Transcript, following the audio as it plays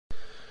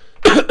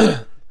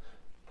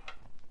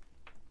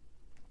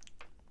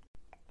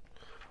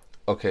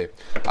Okay.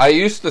 I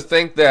used to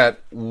think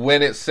that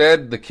when it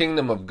said the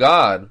kingdom of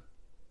God,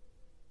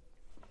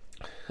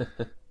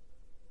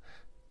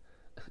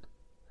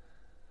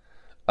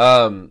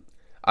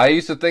 I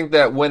used to think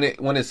that when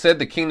it said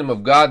the kingdom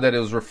of God, that it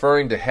was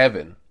referring to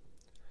heaven.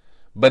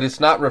 But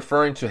it's not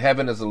referring to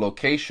heaven as a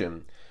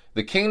location.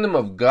 The kingdom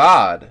of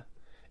God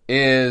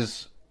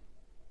is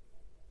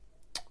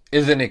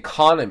an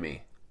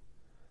economy.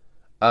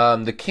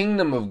 The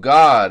kingdom of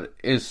God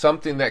is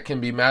something that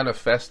can be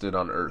manifested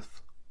on earth.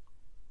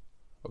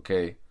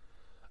 Okay.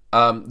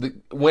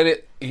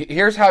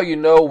 Here's how you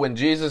know when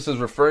Jesus is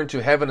referring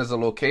to heaven as a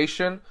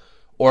location,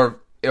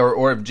 or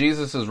if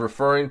Jesus is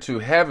referring to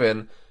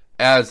heaven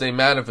as a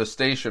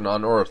manifestation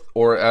on earth,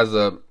 or as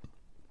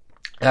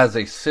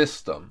a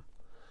system.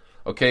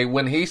 Okay,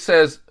 when he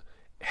says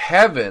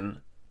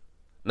heaven,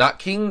 not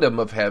kingdom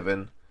of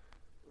heaven,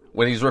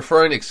 when he's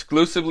referring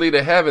exclusively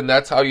to heaven,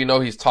 that's how you know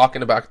he's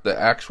talking about the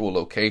actual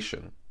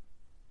location.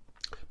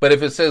 But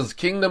if it says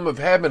kingdom of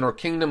heaven or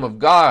kingdom of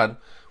God,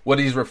 what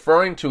he's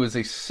referring to is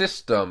a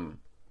system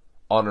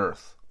on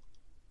earth.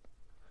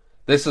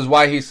 This is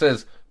why he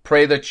says,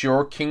 pray that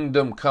your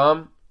kingdom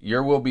come,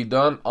 your will be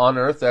done on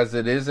earth as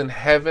it is in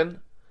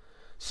heaven.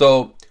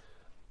 So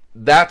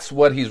that's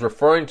what he's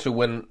referring to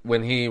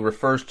when he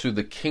refers to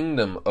the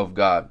kingdom of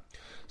God.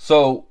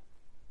 So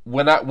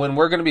when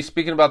we're going to be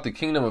speaking about the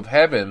kingdom of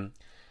heaven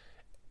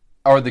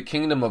or the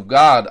kingdom of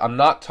God, I'm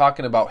not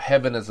talking about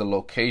heaven as a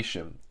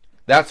location.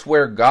 That's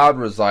where God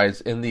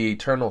resides in the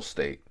eternal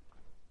state.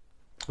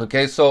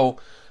 Okay, so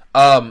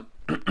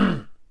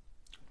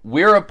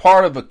we're a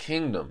part of a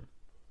kingdom.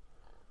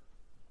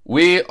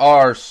 We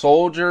are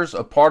soldiers,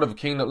 a part of a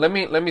kingdom. Let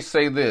me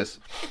say this.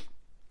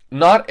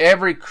 Not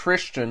every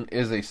Christian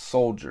is a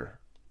soldier.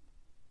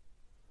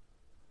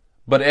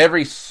 But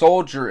every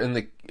soldier in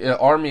the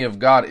army of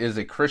God is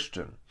a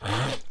Christian.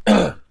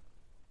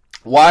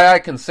 Why I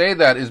can say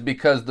that is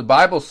because the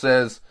Bible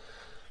says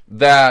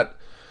that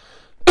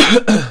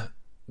in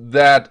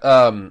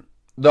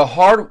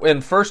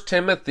 1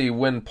 Timothy,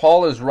 when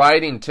Paul is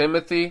writing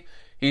Timothy,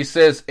 he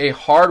says a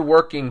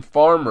hardworking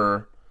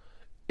farmer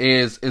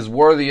is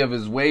worthy of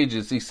his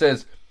wages. He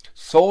says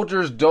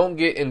soldiers don't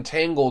get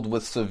entangled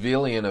with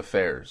civilian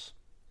affairs.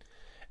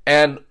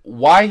 And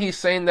why he's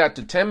saying that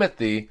to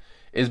Timothy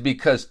is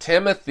because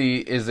Timothy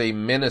is a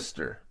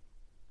minister.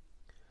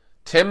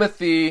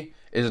 Timothy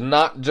is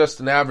not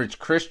just an average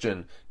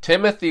Christian.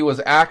 Timothy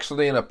was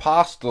actually an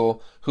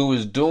apostle who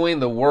was doing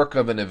the work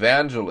of an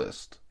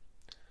evangelist.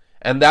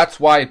 And that's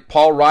why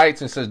Paul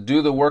writes and says,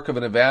 do the work of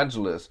an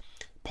evangelist.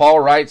 Paul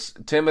writes,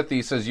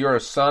 Timothy says, you're a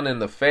son in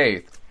the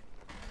faith.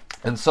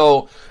 And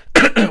so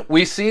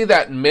we see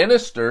that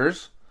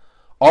ministers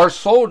are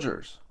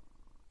soldiers.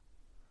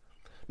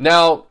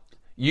 Now,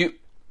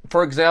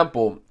 for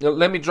example,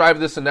 let me drive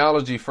this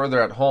analogy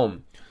further at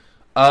home.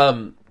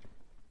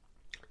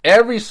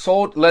 Every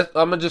soldier,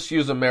 I'm going to just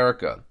use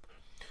America.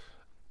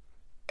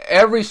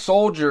 Every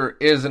soldier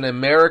is an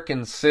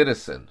American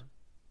citizen.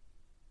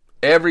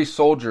 Every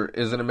soldier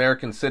is an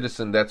American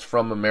citizen that's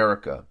from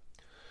America.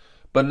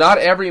 But not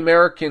every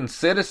American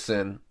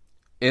citizen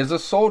is a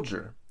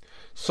soldier.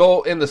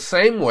 So in the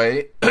same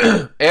way,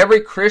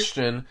 every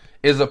Christian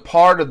is a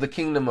part of the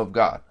kingdom of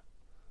God.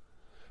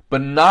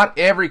 But not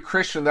every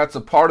Christian that's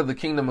a part of the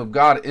kingdom of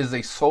God is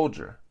a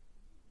soldier.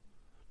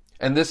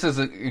 And this is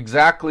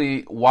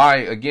exactly why,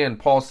 again,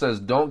 Paul says,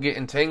 don't get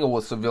entangled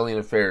with civilian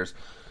affairs.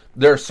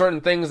 There are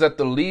certain things that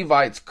the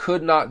Levites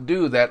could not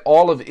do that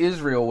all of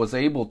Israel was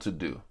able to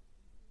do.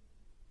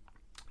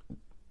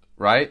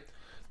 Right?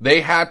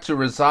 They had to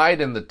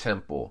reside in the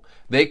temple.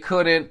 They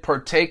couldn't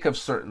partake of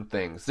certain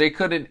things. They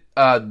couldn't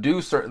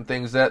do certain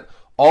things that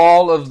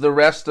all of the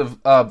rest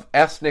of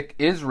ethnic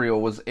Israel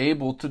was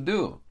able to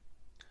do.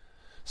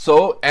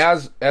 So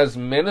as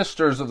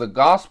ministers of the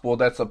gospel,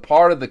 that's a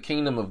part of the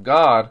kingdom of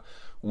God,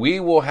 we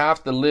will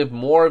have to live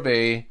more of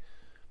a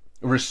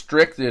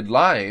restricted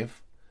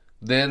life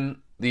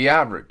than the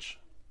average.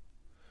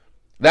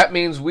 That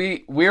means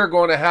we're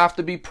going to have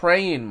to be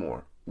praying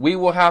more. We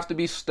will have to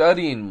be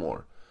studying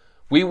more.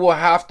 We will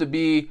have to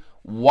be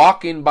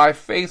walking by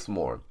faith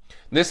more.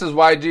 This is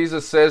why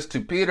Jesus says to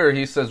Peter,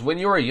 he says, when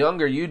you were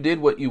younger, you did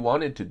what you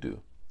wanted to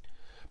do.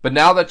 But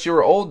now that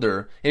you're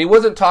older, and he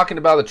wasn't talking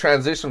about the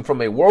transition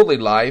from a worldly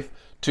life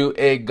to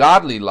a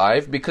godly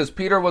life, because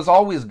Peter was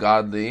always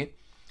godly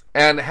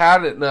and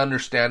had an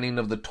understanding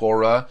of the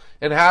Torah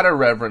and had a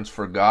reverence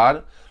for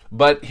God,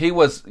 but he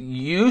was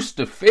used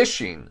to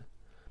fishing.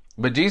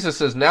 But Jesus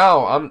says,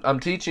 now I'm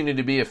teaching you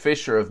to be a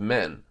fisher of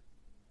men.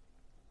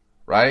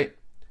 Right?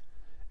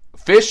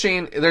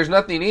 Fishing, there's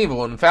nothing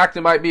evil. In fact,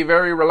 it might be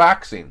very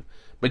relaxing.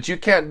 But you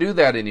can't do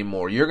that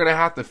anymore. You're going to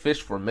have to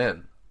fish for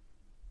men.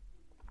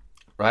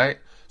 Right?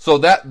 So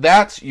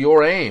that's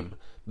your aim.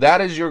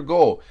 That is your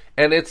goal.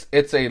 And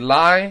it's a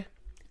lie.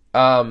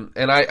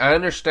 And I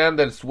understand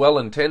that it's well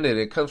intended.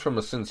 It comes from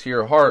a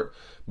sincere heart.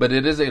 But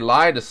it is a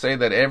lie to say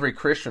that every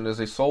Christian is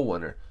a soul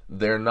winner.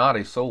 They're not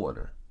a soul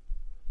winner.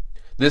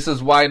 This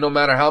is why no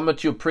matter how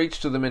much you preach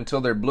to them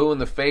until they're blue in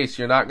the face,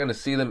 you're not going to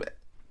see them.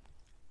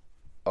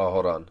 Oh,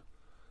 hold on.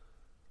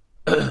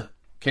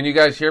 Can you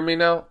guys hear me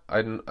now?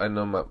 I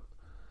know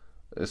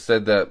it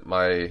said that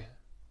my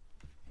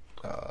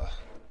uh,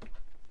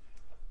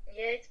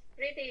 Yeah, it's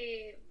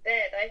pretty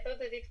bad. I thought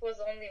that it was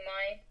only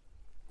my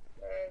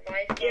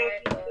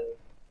Wi-Fi, but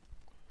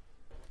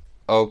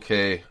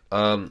okay.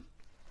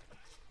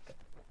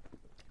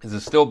 Is it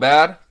still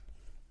bad?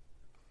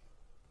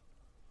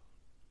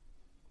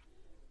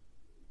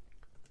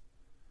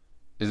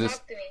 Is this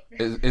talk to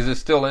me. is it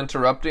still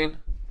interrupting?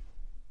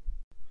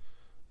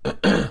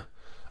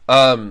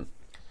 Um,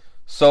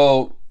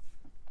 so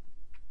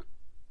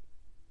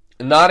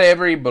not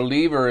every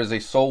believer is a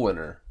soul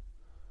winner,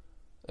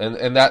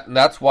 and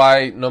that's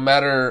why no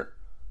matter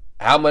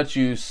how much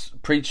you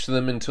preach to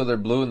them until they're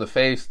blue in the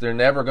face, they're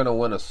never going to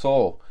win a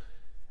soul.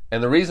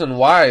 And the reason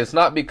why is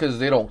not because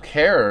they don't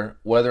care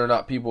whether or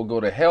not people go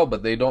to hell,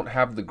 but they don't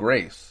have the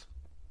grace.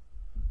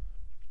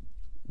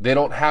 They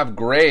don't have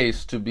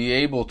grace to be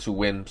able to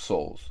win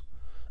souls.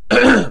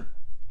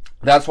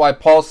 That's why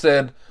Paul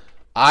said,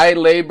 I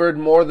labored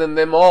more than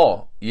them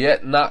all,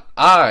 yet not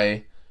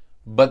I,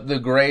 but the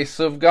grace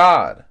of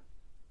God.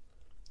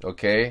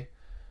 Okay?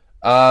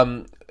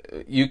 Um,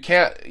 you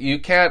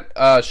can't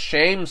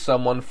shame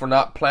someone for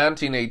not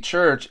planting a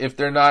church if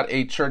they're not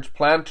a church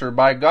planter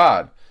by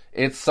God.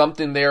 It's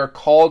something they are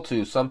called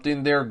to,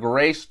 something they're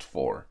graced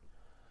for.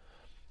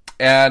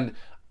 And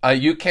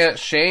you can't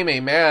shame a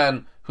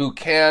man who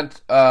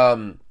can't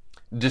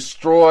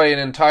destroy an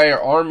entire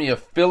army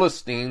of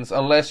Philistines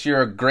unless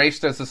you're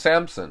graced as a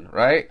Samson,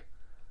 right?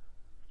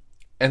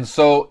 And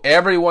so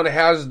everyone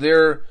has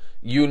their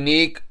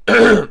unique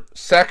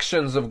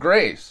sections of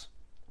grace.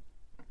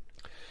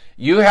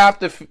 You have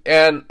to,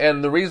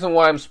 and the reason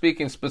why I'm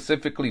speaking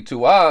specifically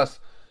to us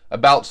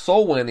about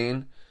soul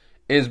winning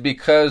is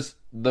because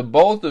the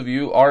both of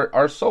you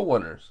are soul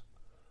winners.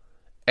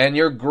 And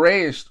you're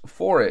graced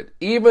for it,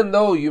 even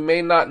though you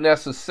may not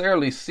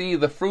necessarily see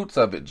the fruits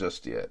of it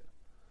just yet.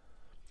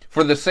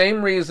 For the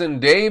same reason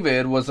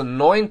David was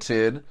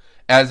anointed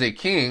as a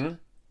king,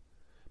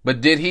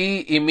 but did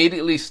he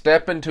immediately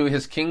step into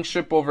his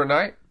kingship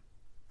overnight?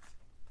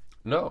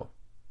 No.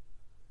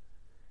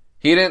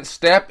 He didn't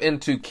step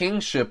into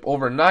kingship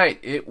overnight.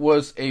 It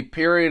was a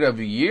period of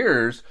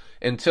years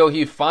until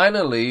he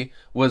finally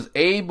was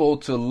able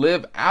to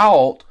live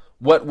out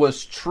what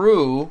was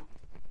true,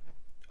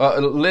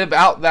 live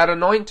out that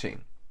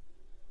anointing.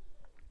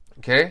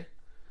 Okay?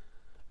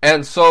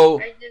 And so,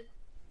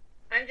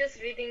 I'm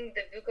just reading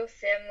the book of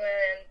Samuel,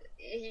 and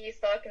he's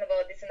talking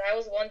about this, and I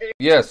was wondering.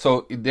 yeah,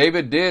 so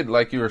David did,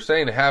 like you were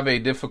saying, have a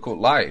difficult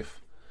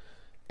life.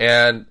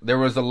 And there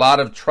was a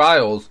lot of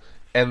trials,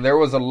 and there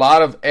was a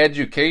lot of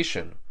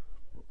education.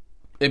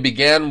 It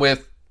began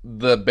with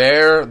the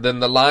bear, then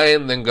the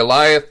lion, then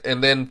Goliath,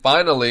 and then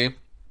finally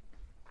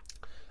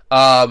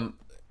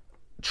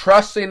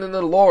trusting in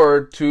the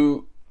Lord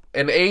to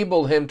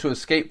enable him to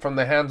escape from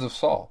the hands of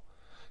Saul.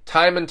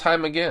 Time and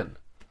time again.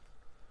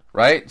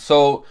 Right?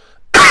 So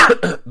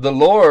the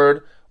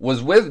Lord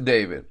was with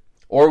David.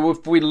 Or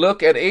if we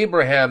look at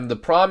Abraham, the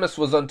promise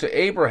was unto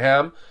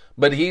Abraham,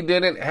 but he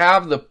didn't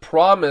have the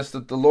promise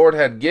that the Lord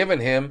had given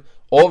him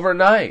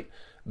overnight.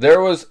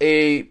 There was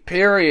a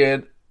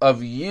period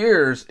of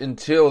years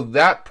until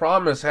that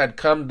promise had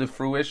come to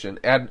fruition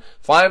and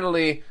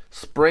finally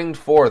springed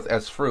forth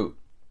as fruit.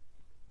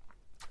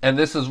 And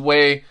this is the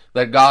way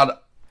that God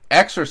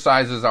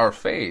exercises our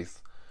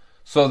faith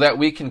so that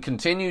we can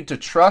continue to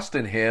trust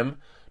in Him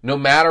no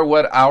matter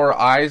what our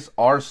eyes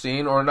are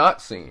seeing or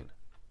not seeing.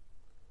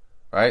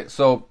 Right?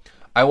 So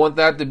I want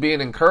that to be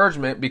an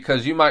encouragement,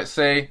 because you might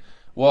say,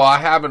 well, I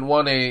haven't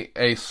won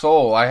a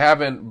soul. I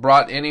haven't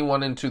brought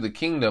anyone into the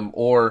kingdom,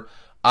 or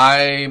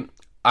I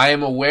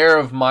am aware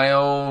of my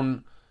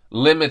own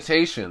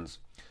limitations.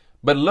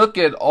 But look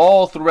at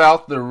all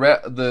throughout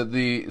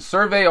the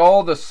survey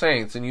all the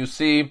saints, and you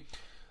see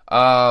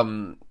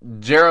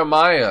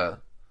Jeremiah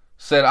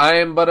said, I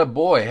am but a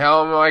boy.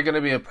 How am I going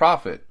to be a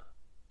prophet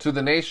to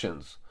the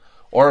nations?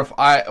 Or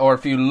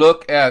if you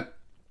look at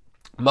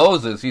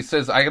Moses, he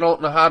says, I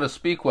don't know how to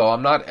speak well.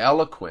 I'm not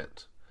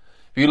eloquent.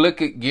 If you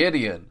look at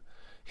Gideon,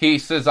 he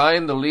says, I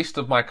am the least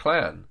of my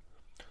clan.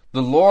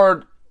 The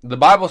Lord, the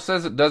Bible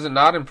says, it does it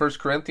not in 1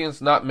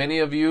 Corinthians, not many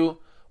of you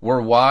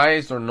were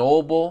wise or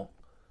noble,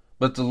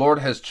 but the Lord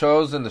has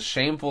chosen the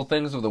shameful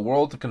things of the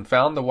world to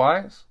confound the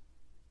wise.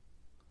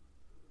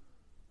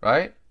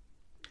 Right?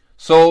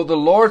 So the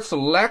Lord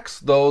selects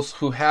those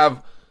who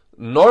have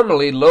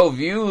normally low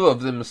view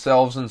of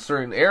themselves in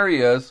certain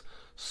areas,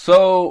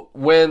 so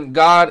when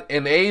God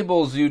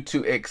enables you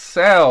to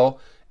excel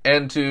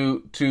and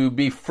to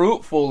be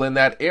fruitful in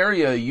that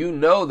area, you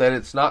know that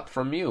it's not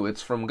from you,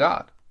 it's from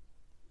God.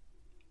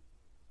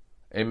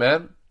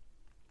 Amen?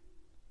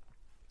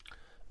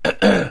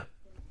 Amen.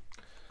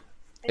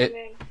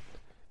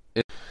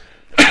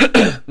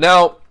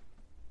 Now,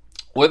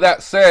 with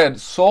that said,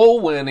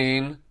 soul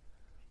winning,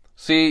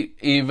 see,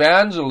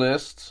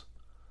 evangelists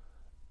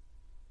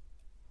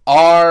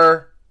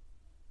are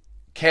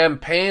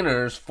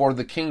campaigners for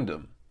the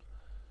kingdom.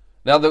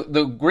 Now,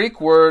 the Greek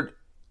word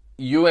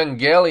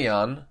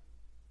euangelion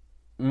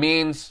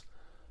means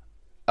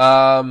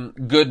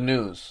good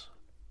news.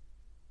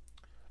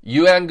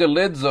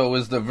 Euangelizo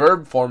is the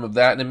verb form of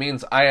that, and it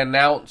means I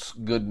announce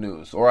good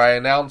news, or I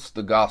announce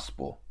the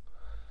gospel.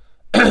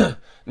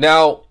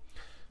 Now,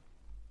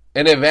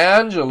 an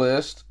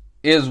evangelist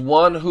is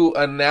one who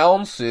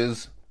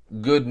announces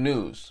good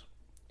news.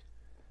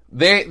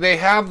 They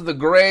have the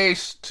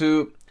grace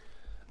to,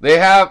 they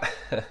have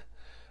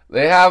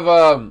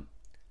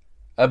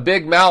a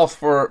big mouth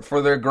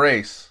for their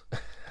grace.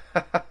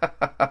 Not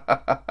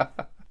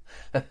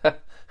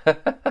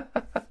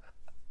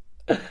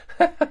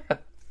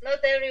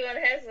everyone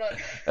has one.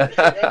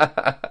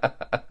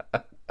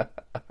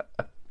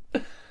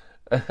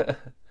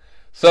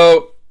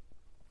 So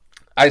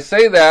I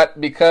say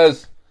that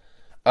because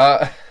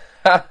I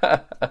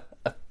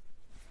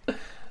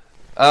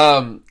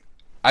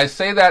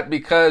say that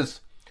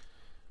because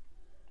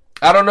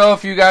I don't know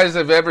if you guys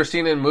have ever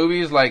seen in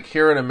movies like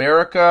here in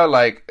America,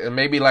 like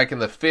maybe like in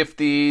the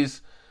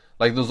 50s,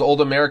 like those old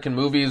American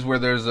movies where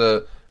there's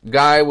a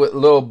guy with a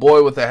little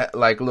boy with a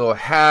little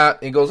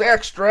hat. He goes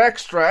extra,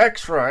 extra,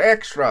 extra,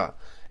 extra,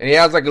 and he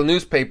has like a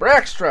newspaper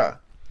extra.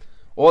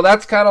 Well,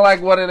 that's kind of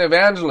like what an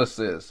evangelist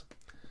is.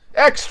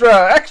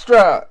 Extra,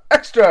 extra,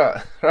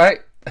 extra,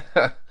 right?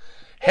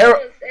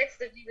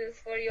 Extra Jesus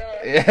for you all.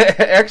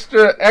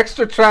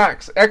 extra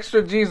tracks,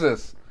 extra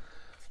Jesus,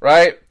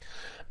 right?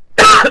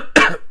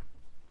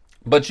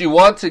 But you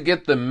want to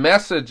get the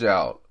message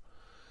out,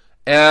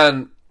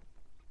 and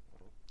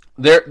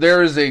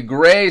there is a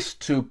grace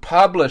to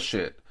publish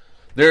it.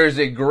 There is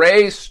a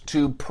grace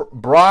to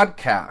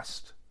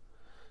broadcast.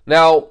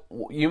 Now,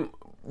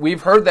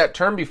 we've heard that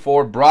term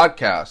before,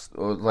 broadcast,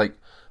 or like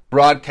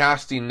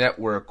broadcasting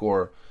network,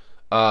 or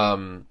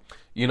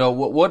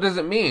what does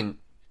it mean?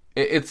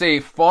 It's a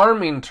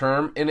farming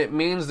term, and it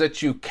means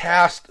that you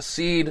cast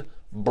seed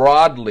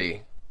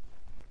broadly.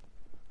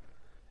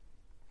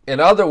 In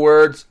other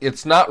words,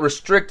 it's not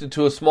restricted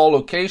to a small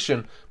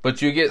location,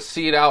 but you get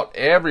seed out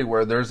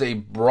everywhere. There's a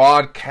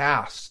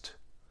broadcast.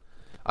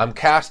 I'm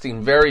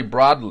casting very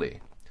broadly.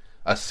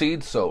 A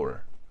seed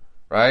sower,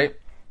 right?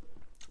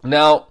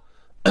 Now,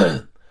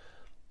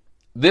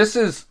 this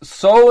is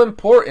so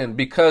important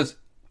because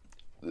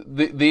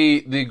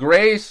the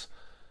grace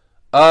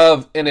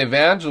of an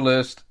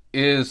evangelist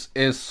is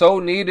so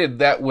needed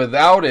that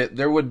without it,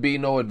 there would be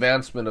no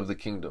advancement of the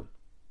kingdom.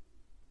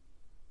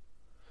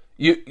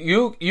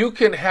 You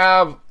can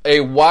have a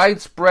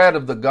widespread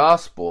of the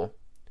gospel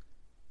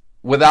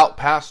without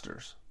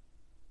pastors,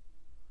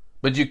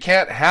 but you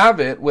can't have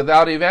it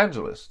without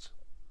evangelists,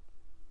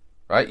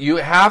 right? You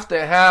have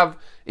to have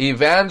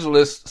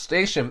evangelists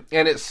stationed,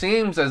 and it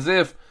seems as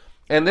if,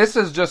 and this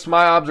is just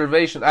my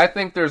observation, I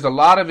think there's a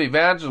lot of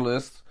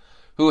evangelists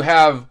who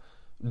have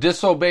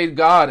disobeyed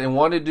God and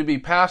wanted to be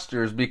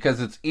pastors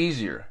because it's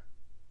easier.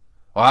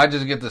 Well, I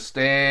just get to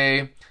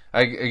stay.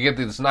 I get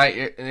this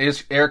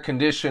nice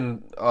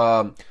air-conditioned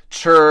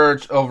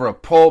church over a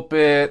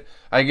pulpit.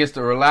 I get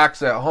to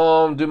relax at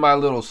home, do my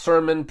little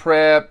sermon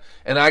prep,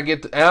 and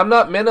and I'm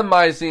not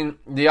minimizing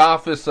the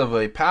office of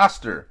a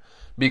pastor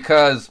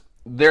because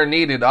they're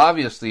needed,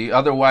 obviously.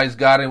 Otherwise,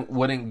 God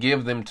wouldn't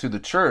give them to the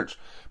church.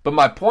 But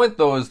my point,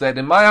 though, is that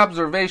in my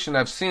observation,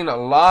 I've seen a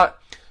lot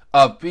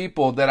of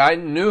people that I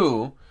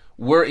knew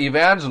were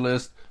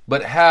evangelists,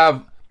 but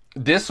have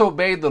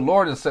disobeyed the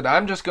Lord and said,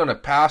 I'm just going to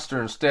pastor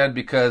instead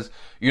because,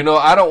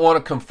 I don't want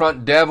to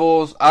confront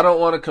devils. I don't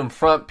want to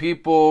confront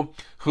people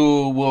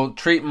who will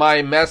treat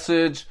my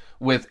message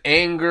with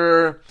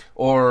anger,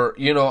 or,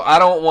 I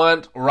don't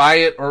want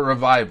riot or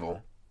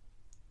revival.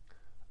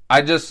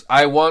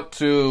 I want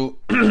to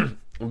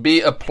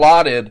be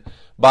applauded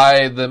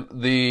by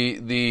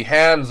the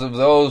hands of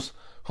those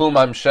whom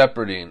I'm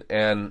shepherding.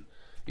 And,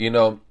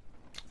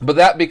 but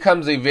that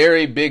becomes a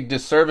very big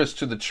disservice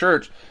to the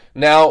church.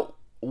 Now,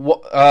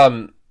 what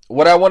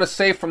I want to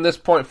say from this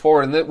point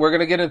forward, and we're going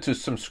to get into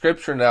some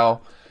scripture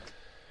now.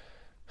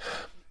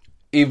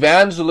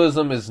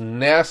 Evangelism is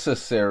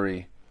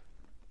necessary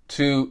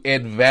to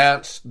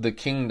advance the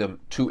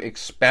kingdom, to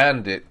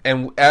expand it.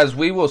 And as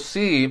we will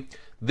see,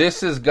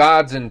 this is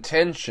God's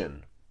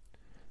intention.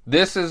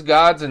 This is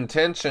God's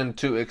intention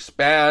to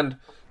expand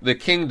the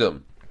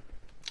kingdom.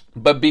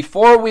 But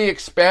before we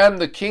expand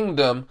the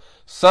kingdom,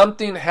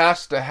 something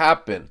has to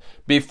happen.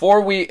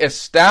 Before we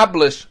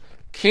establish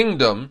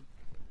kingdom,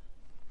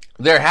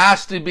 there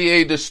has to be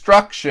a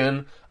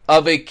destruction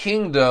of a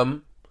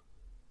kingdom,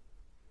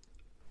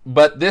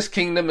 but this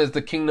kingdom is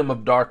the kingdom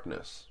of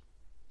darkness,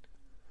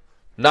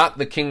 not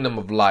the kingdom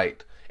of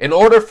light. In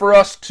order for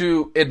us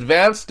to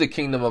advance the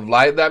kingdom of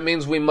light, that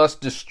means we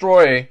must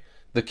destroy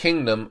the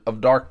kingdom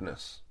of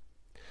darkness.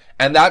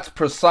 And that's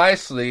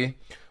precisely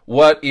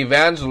what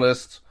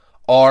evangelists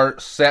are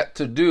set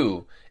to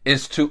do,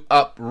 is to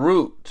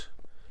uproot,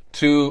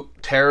 to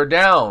tear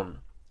down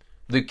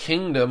the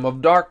kingdom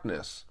of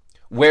darkness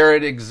where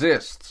it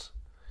exists.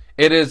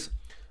 It is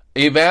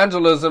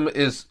evangelism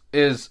is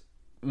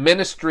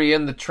ministry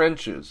in the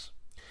trenches.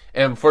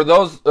 And for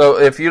those,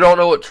 if you don't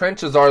know what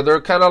trenches are,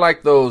 they're kind of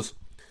like those,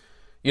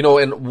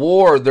 in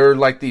war, they're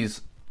like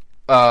these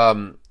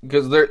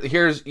because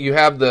here's you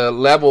have the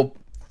level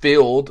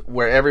field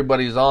where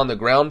everybody's on the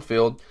ground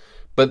field,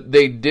 but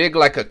they dig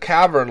like a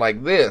cavern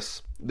like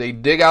this. They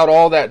dig out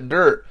all that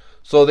dirt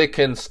so they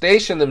can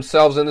station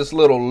themselves in this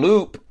little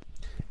loop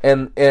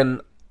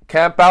and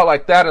camp out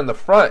like that in the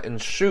front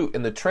and shoot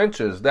in the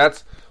trenches.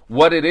 That's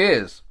what it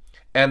is.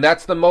 And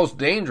that's the most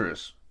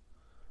dangerous,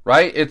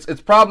 right?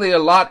 It's probably a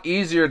lot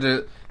easier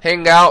to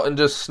hang out and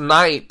just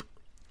snipe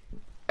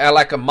at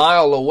like a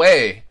mile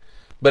away.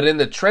 But in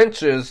the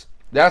trenches,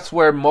 that's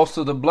where most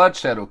of the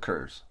bloodshed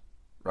occurs,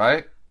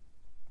 right?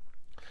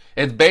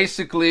 It's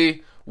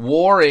basically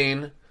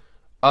warring,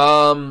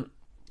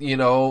 you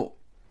know,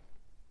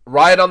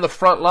 right on the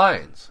front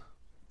lines,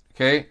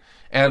 okay?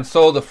 And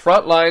so the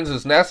front lines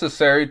is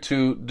necessary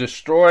to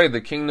destroy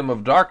the kingdom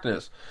of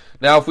darkness.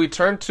 Now, if we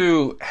turn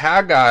to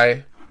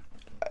Haggai,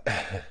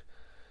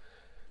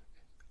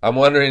 I'm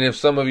wondering if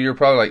some of you are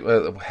probably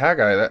like,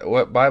 Haggai,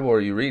 what Bible are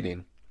you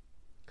reading?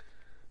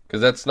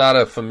 Because that's not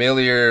a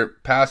familiar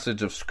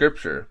passage of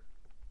Scripture.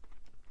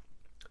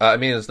 I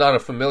mean, it's not a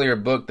familiar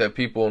book that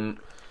people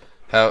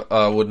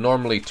would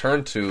normally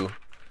turn to.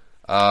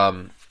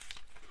 Right?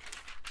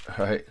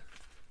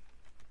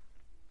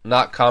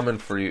 Not common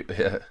for you.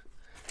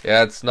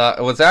 Yeah, it's not.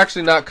 It was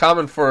actually not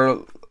common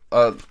for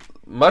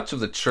much of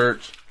the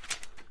church.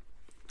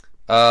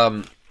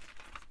 But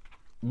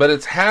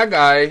it's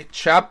Haggai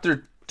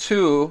chapter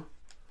 2,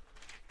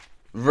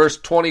 verse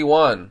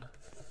 21.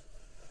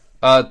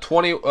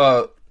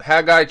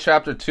 Haggai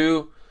chapter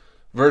 2,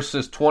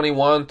 verses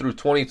 21 through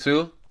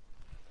 22.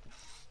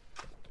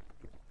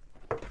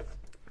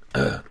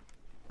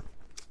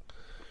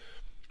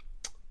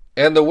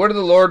 And the word of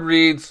the Lord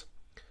reads,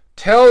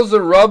 "Tell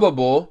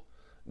Zerubbabel,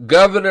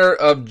 governor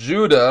of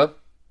Judah,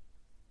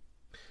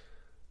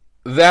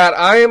 that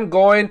I am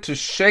going to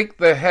shake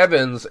the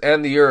heavens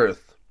and the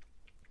earth.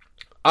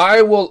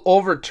 I will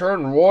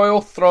overturn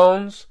royal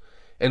thrones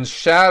and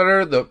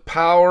shatter the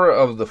power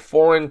of the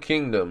foreign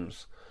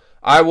kingdoms.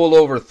 I will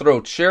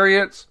overthrow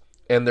chariots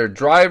and their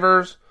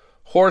drivers,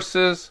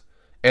 horses,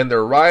 and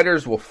their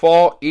riders will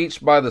fall,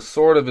 each by the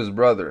sword of his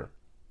brother."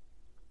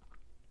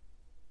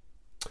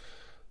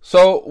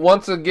 So,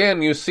 once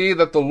again, you see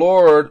that the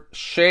Lord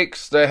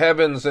shakes the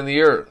heavens and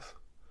the earth.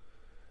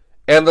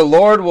 And the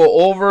Lord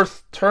will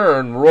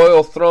overturn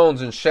royal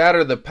thrones and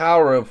shatter the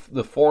power of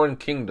the foreign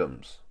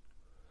kingdoms.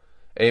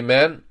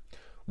 Amen?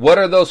 What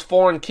are those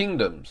foreign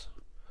kingdoms?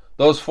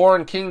 Those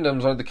foreign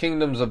kingdoms are the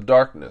kingdoms of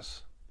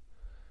darkness.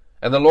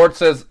 And the Lord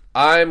says,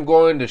 I'm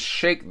going to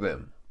shake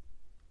them,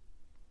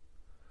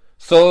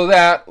 so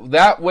that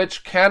that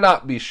which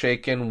cannot be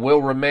shaken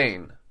will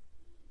remain.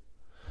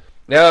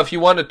 Now, if you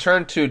want to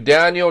turn to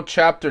Daniel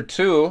chapter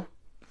 2,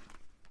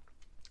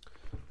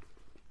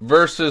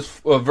 verse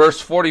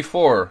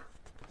 44.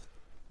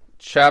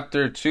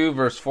 Chapter 2,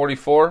 verse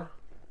 44.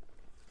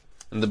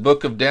 In the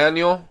book of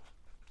Daniel.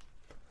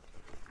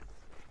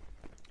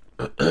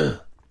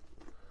 And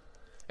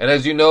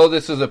as you know,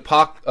 this is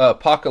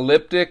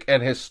apocalyptic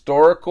and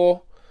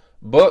historical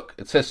book.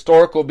 It's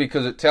historical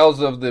because it tells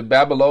of the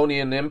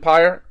Babylonian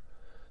Empire,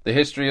 the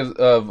history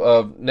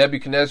of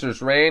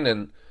Nebuchadnezzar's reign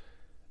and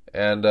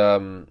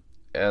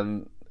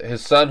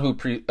his son who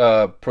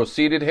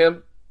preceded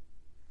him.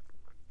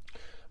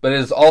 But it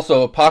is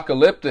also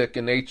apocalyptic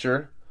in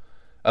nature.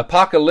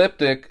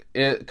 Apocalyptic,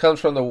 it comes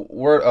from the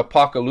word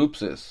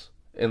apocalypsis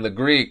in the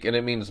Greek, and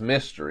it means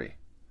mystery.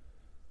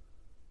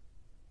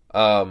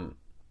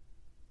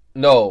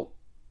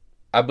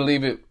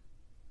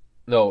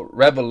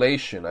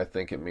 Revelation, I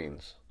think it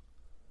means.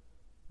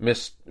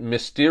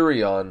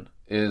 Mysterion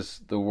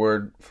is the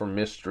word for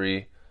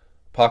mystery.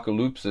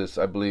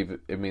 Apocalypsis, I believe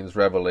it means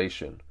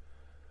revelation.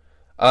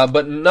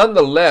 But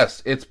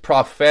nonetheless, it's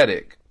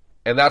prophetic.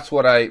 And that's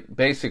what I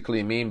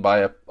basically mean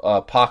by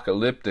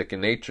apocalyptic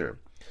in nature.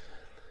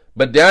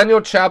 But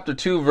Daniel chapter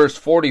 2, verse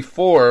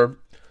 44,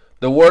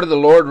 the word of the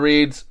Lord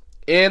reads,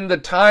 "In the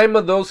time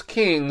of those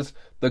kings,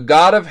 the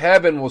God of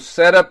heaven will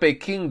set up a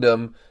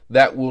kingdom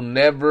that will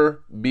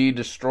never be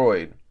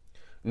destroyed,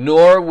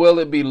 nor will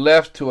it be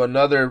left to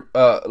another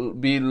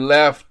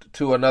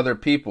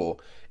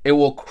people. It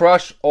will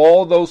crush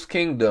all those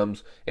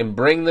kingdoms and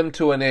bring them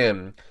to an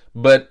end,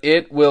 but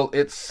it will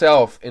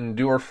itself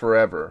endure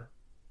forever."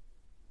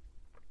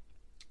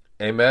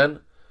 Amen.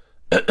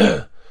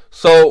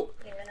 So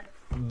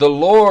the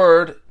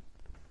Lord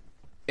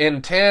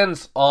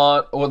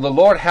the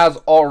Lord has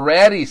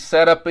already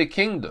set up a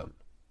kingdom.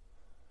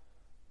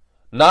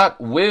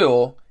 Not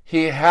will,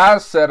 he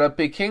has set up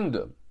a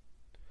kingdom.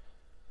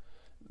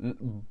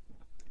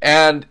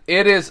 And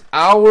it is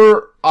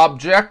our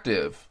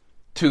objective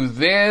to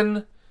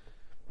then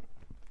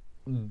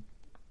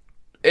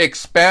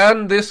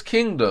expand this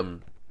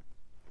kingdom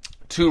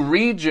to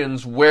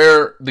regions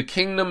where the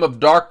kingdom of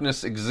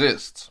darkness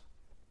exists.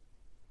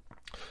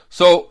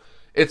 So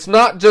it's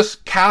not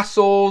just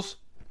castles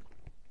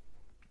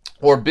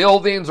or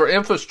buildings or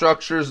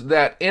infrastructures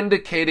that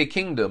indicate a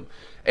kingdom.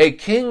 A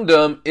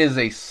kingdom is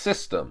a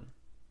system.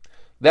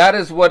 That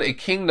is what a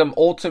kingdom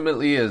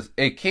ultimately is.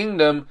 A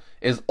kingdom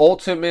is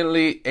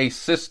ultimately a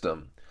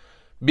system.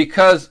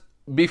 Because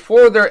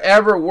before there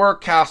ever were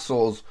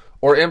castles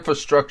or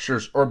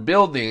infrastructures or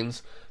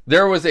buildings,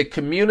 there was a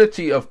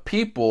community of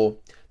people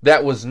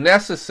that was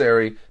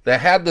necessary, that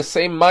had the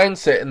same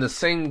mindset and the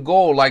same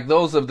goal like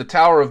those of the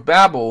Tower of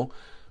Babel,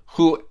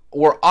 who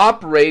were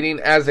operating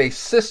as a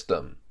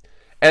system.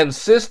 And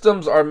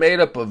systems are made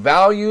up of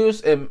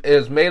values, and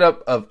is made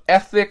up of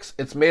ethics,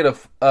 it's made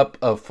up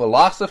of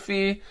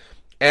philosophy,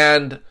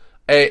 and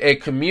a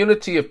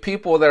community of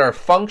people that are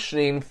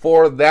functioning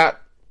for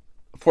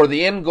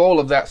the end goal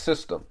of that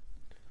system.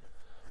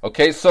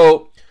 Okay,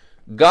 so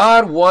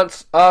God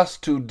wants us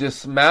to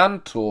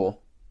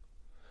dismantle,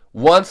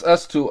 wants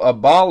us to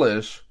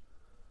abolish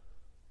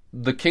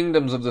the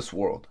kingdoms of this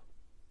world.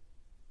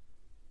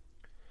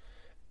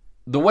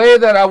 The way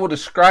that I would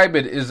describe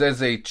it is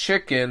as a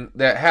chicken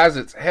that has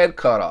its head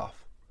cut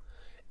off.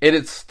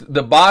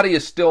 The body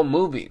is still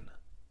moving.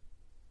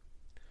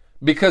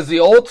 Because the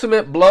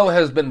ultimate blow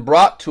has been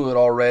brought to it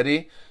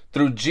already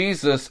through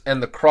Jesus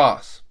and the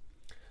cross.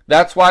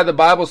 That's why the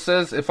Bible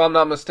says, if I'm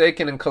not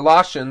mistaken, in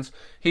Colossians,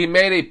 he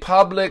made a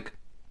public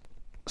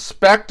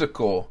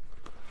spectacle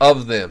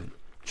of them,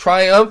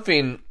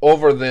 triumphing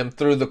over them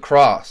through the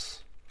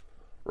cross.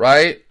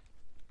 Right?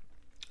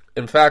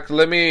 In fact,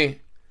 let me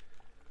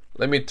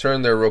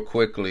turn there real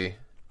quickly,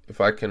 if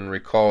I can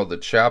recall the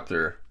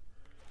chapter.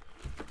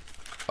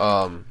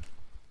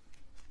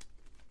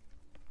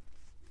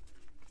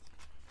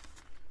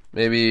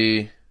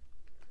 Maybe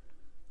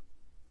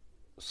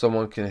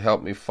someone can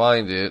help me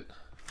find it.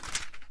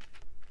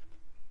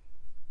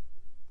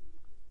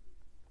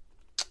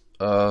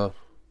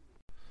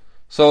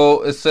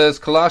 So it says,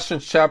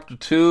 Colossians chapter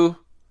 2,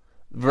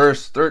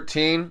 verse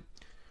 13.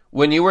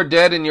 When you were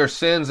dead in your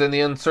sins and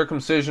the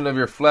uncircumcision of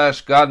your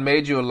flesh, God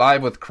made you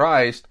alive with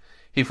Christ.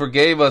 He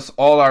forgave us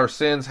all our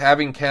sins,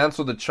 having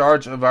canceled the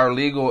charge of our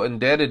legal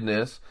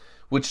indebtedness,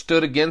 which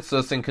stood against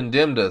us and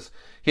condemned us.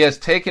 He has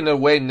taken it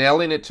away,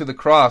 nailing it to the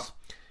cross.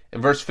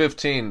 In verse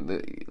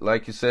 15,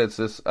 like you said, it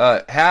says,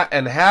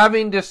 and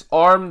having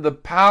disarmed the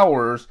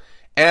powers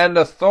and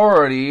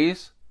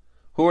authorities.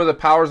 Who are the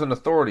powers and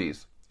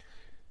authorities?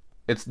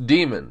 It's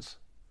demons.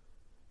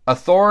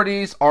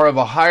 Authorities are of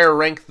a higher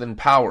rank than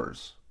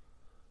powers.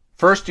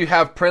 First you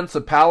have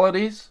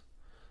principalities,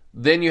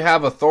 then you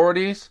have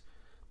authorities,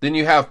 then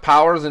you have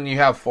powers, and you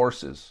have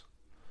forces.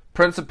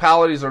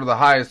 Principalities are the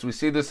highest. We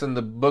see this in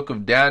the book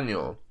of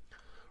Daniel,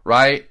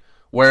 right?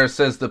 Where it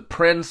says the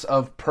prince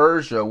of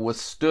Persia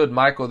withstood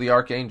Michael the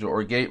archangel,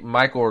 or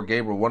Michael or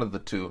Gabriel, one of the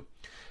two.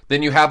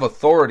 Then you have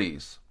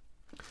authorities.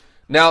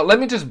 Now, let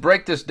me just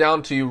break this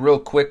down to you real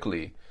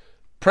quickly.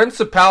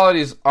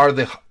 Principalities are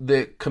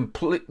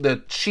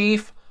the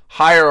chief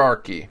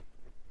hierarchy.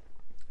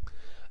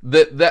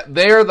 That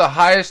they are the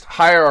highest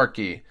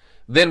hierarchy.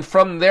 Then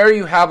from there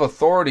you have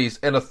authorities,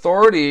 and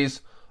authorities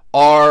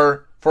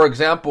are, for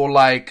example,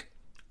 like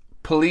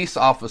police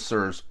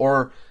officers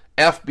or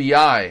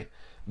FBI.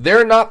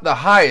 They're not the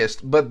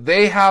highest, but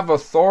they have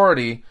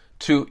authority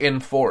to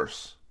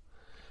enforce.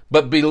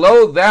 But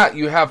below that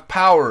you have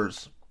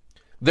powers.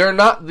 They're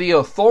not the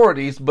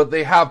authorities, but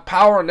they have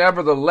power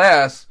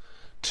nevertheless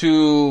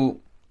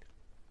to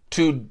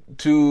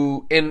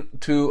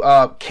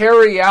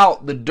carry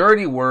out the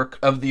dirty work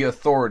of the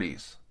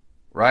authorities,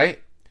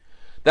 right?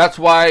 That's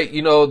why,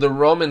 the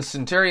Roman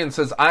centurion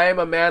says, I am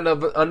a man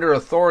under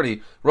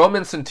authority.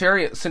 Roman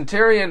centurion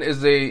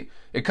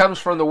it comes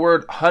from the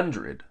word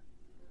 100.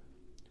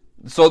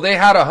 So they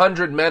had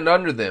 100 men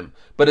under them,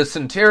 but a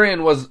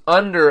centurion was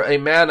under a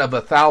man of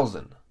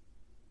 1,000.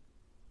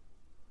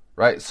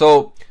 Right?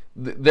 So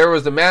there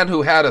was a man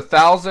who had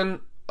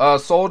 1,000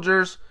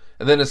 soldiers,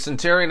 and then a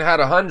centurion had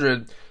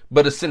 100,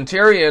 but a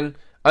centurion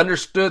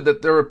understood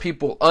that there were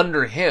people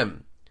under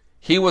him.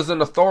 He was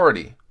an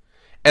authority.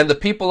 And the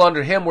people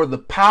under him were the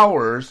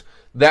powers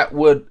that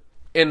would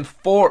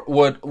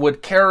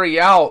carry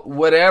out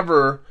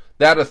whatever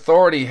that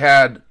authority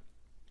had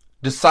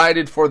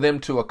decided for them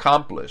to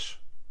accomplish,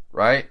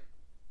 right?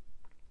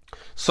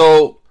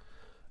 So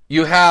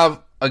you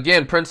have,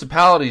 again,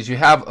 principalities, you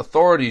have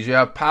authorities, you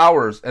have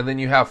powers, and then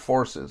you have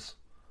forces.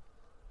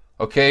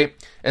 Okay?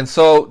 And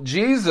so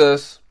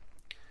Jesus,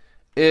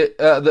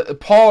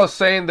 Paul is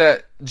saying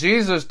that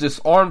Jesus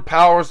disarmed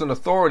powers and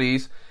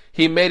authorities.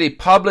 He made a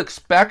public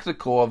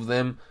spectacle of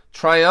them,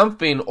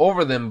 triumphing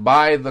over them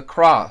by the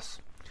cross.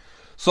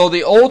 So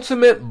the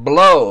ultimate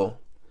blow,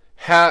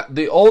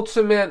 the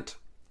ultimate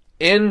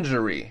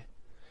injury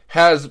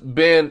has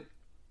been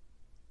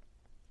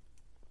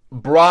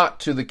brought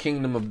to the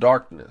kingdom of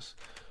darkness.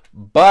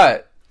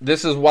 But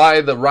this is why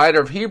the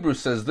writer of Hebrews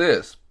says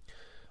this: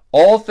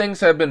 all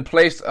things have been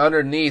placed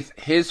underneath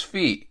his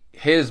feet,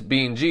 his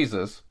being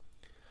Jesus,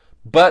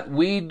 but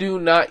we do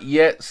not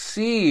yet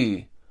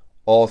see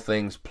all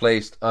things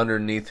placed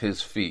underneath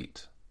his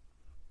feet.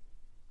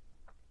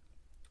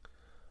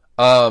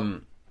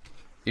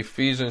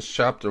 Ephesians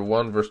chapter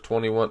 1 verse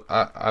 21.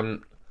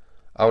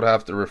 I would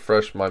have to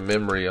refresh my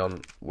memory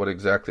on what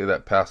exactly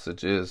that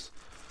passage is.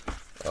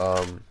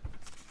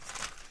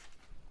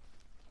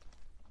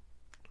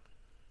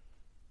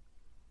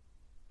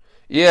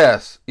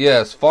 Yes,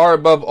 yes. Far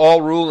above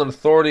all rule and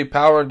authority,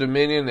 power and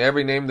dominion, and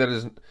every name that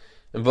is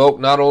invoked,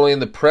 not only in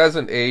the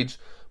present age,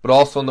 but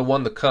also in the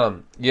one to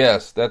come.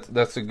 Yes,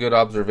 that's a good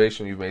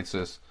observation you made,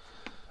 sis.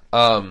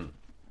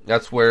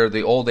 That's where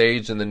the old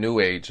age and the new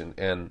age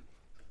and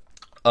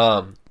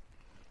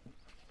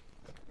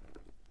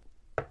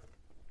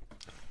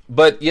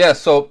but yeah,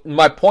 so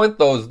my point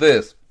though is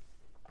this.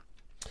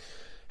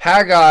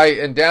 Haggai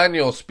and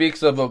Daniel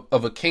speaks of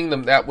a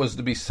kingdom that was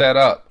to be set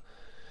up.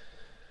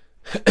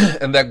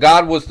 And that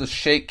God was to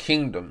shake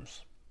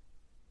kingdoms.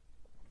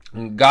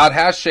 And God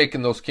has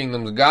shaken those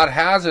kingdoms. God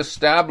has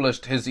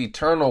established his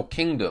eternal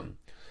kingdom.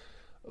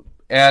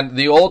 And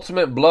the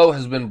ultimate blow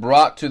has been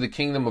brought to the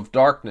kingdom of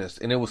darkness,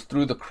 and it was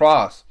through the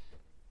cross.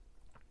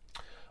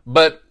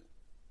 But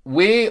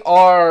we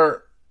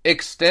are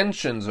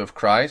extensions of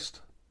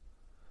Christ,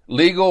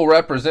 legal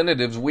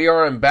representatives. We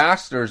are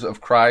ambassadors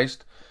of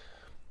Christ,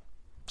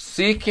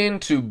 seeking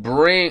to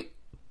bring...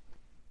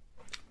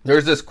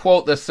 There's this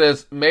quote that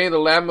says, "May the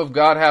Lamb of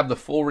God have the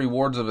full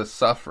rewards of his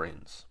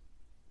sufferings."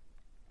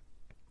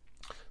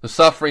 The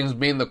sufferings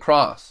being the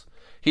cross.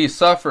 He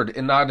suffered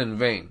and not in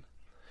vain.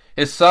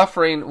 His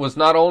suffering was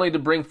not only to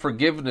bring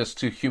forgiveness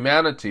to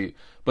humanity,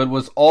 but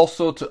was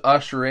also to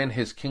usher in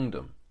his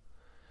kingdom.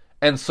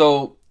 And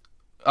so,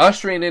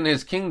 ushering in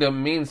his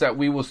kingdom means that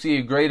we will see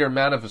a greater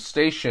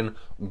manifestation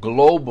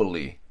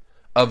globally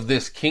of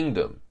this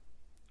kingdom.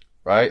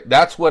 Right?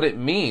 That's what it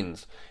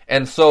means.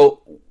 And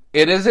so,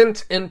 it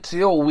isn't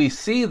until we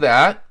see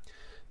that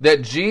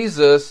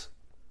Jesus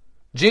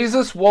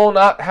will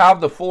not have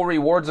the full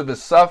rewards of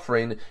his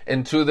suffering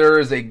until there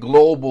is a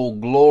global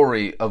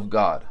glory of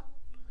God.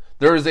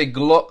 There is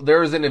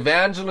an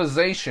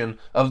evangelization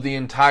of the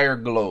entire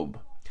globe.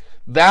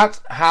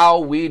 That's how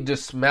we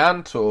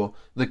dismantle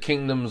the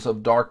kingdoms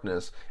of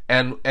darkness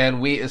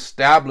and we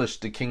establish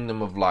the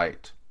kingdom of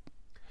light.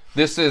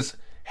 This is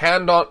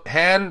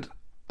hand-to-hand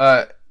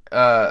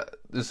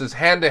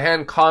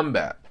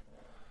combat.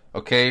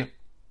 Okay.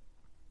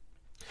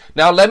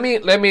 Now let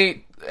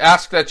me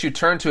ask that you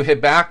turn to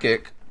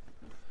Habakkuk,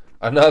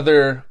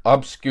 another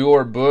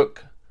obscure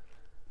book.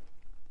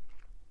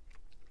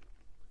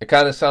 It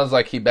kind of sounds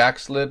like he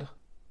backslid.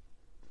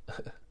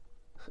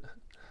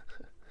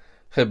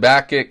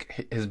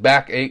 Habakkuk, his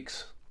back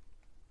aches.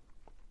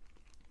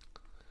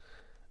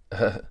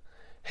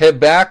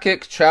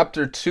 Habakkuk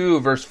chapter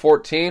 2 verse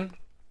 14.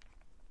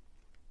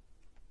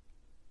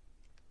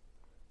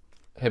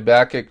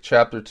 Habakkuk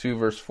chapter 2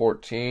 verse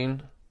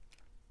 14.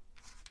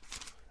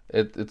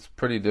 It's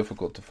pretty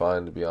difficult to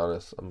find, to be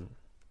honest.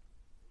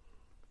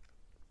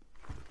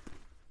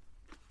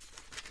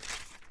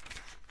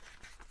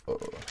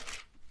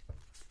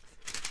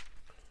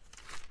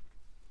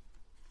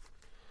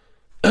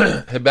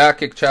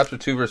 Habakkuk chapter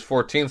 2 verse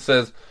 14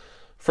 says,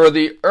 "For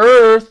the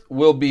earth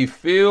will be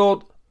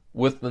filled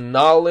with the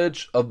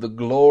knowledge of the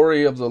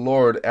glory of the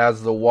Lord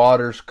as the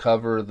waters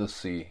cover the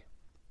sea."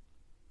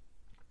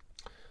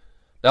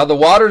 Now the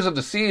waters of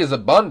the sea is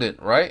abundant,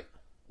 right?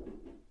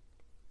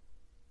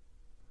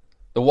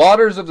 The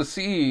waters of the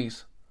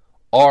seas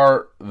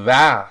are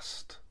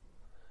vast.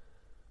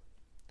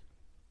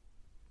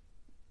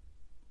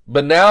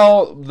 But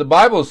now the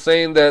Bible is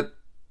saying that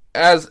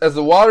as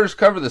the waters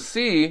cover the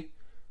sea,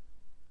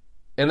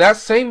 in that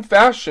same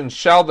fashion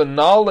shall the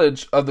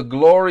knowledge of the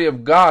glory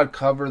of God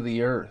cover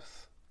the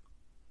earth.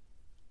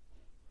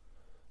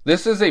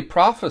 This is a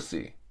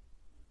prophecy.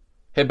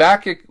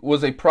 Habakkuk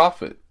was a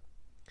prophet.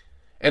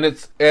 And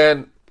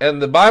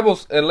the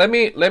Bible's, and let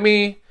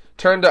me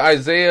turn to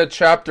Isaiah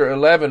chapter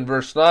 11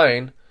 verse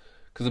 9,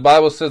 because the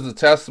Bible says the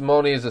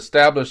testimony is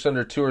established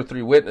under 2 or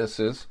 3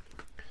 witnesses,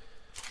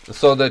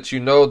 so that you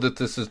know that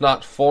this is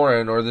not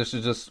foreign, or this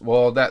is just,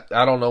 well, that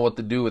I don't know what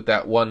to do with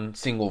that one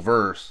single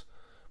verse,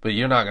 but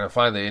you're not going to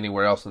find that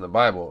anywhere else in the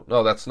Bible.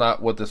 No, that's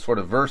not what this sort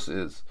of verse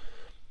is.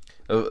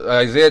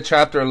 Isaiah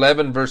chapter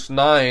 11 verse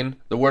 9,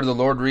 the word of the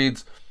Lord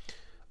reads,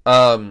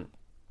 11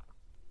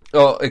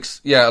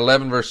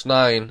 verse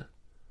 9,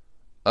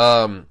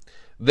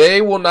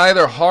 "They will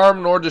neither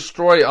harm nor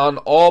destroy on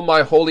all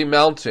my holy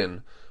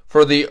mountain,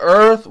 for the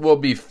earth will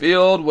be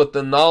filled with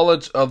the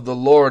knowledge of the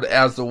Lord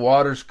as the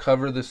waters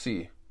cover the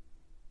sea."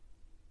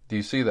 Do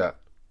you see that?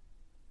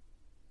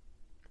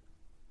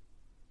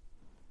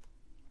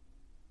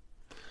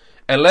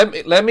 And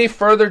let me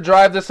further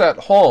drive this at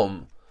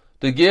home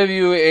to give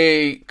you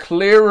a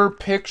clearer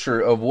picture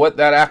of what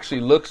that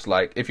actually looks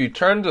like. If you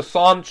turn to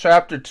Psalm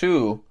chapter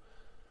 2,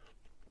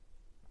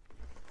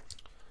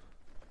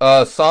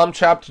 Psalm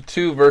chapter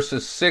 2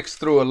 verses 6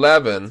 through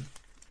 11.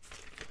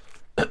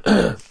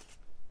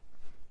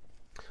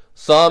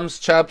 Psalms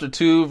chapter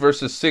 2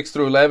 verses 6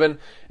 through 11.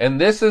 And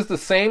this is the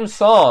same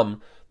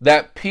psalm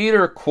that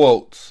Peter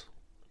quotes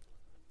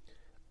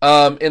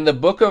in the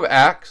book of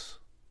Acts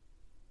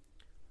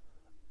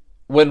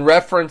when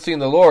referencing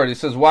the Lord. He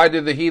says, "Why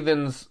did the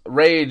heathens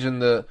rage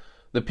and the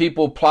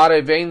people plot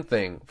a vain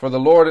thing? For the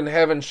Lord in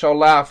heaven shall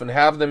laugh and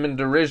have them in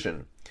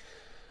derision."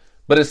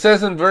 But it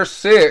says in verse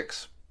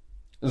 6,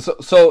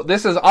 so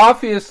this is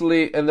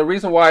obviously, and the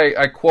reason why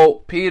I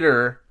quote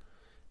Peter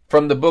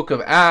from the book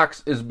of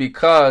Acts is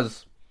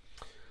because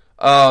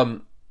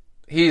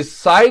he's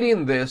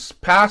citing this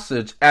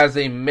passage as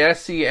a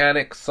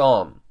messianic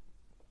psalm.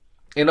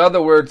 In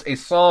other words, a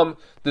psalm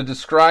that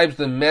describes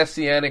the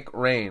messianic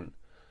reign,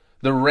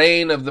 the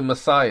reign of the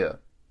Messiah.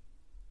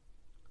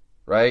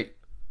 Right?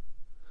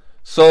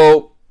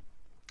 So,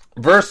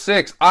 verse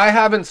 6, I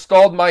have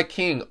installed my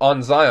king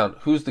on Zion.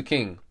 Who's the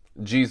king?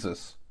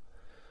 Jesus.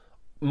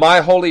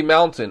 My holy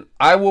mountain.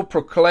 I will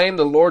proclaim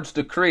the Lord's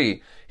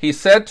decree. He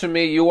said to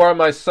me, you are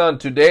my son.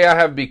 Today I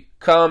have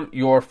become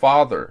your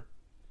father.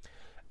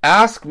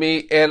 Ask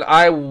me, and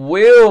I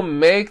will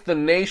make the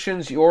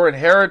nations your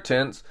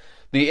inheritance,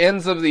 the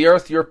ends of the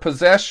earth your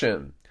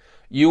possession.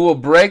 You will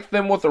break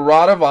them with a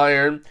rod of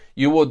iron.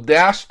 You will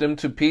dash them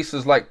to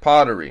pieces like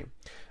pottery.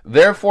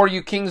 Therefore,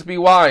 you kings, be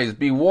wise.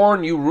 Be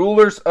warned, you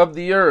rulers of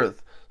the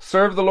earth.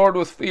 Serve the Lord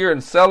with fear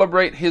and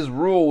celebrate his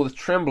rule with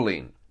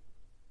trembling.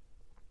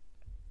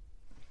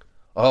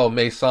 Oh,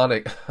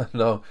 Masonic.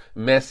 No,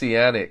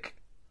 Messianic.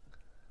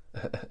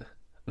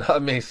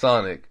 Not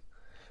Masonic.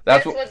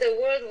 That's what the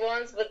world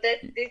wants, but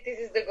this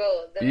is the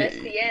goal. The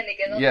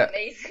Messianic and not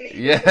the Masonic.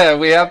 Yeah,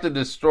 we have to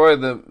destroy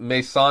the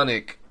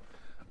Masonic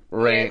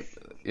reign.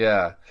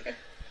 Yes.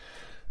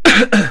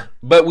 Yeah.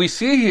 But we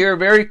see here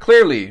very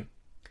clearly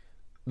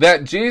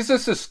that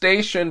Jesus is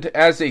stationed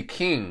as a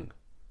king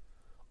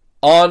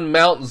on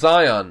Mount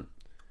Zion.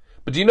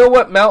 But do you know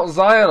what Mount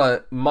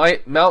Zion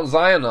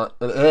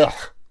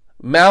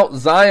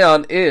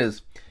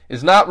is?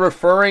 Is not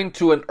referring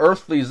to an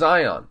earthly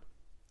Zion.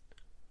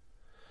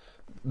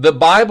 The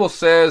Bible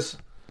says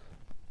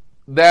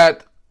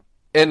that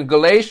in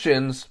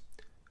Galatians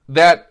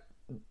that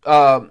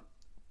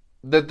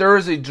there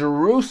is a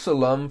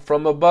Jerusalem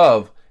from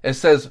above. It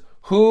says,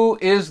 who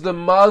is the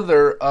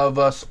mother of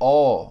us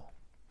all?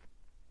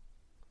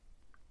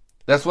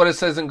 That's what it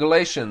says in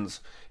Galatians.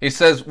 He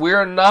says,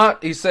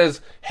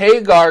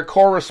 Hagar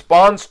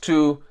corresponds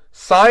to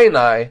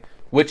Sinai,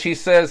 which he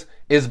says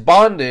is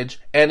bondage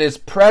and is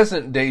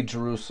present day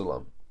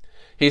Jerusalem.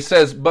 He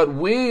says, but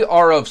we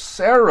are of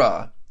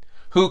Sarah,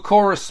 who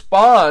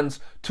corresponds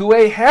to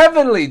a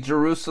heavenly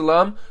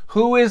Jerusalem,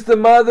 who is the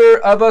mother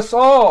of us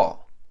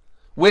all,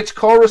 which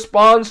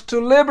corresponds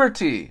to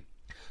liberty.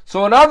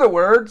 So in other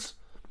words,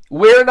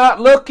 we're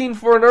not looking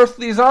for an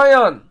earthly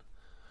Zion.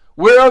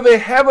 We're of a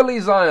heavenly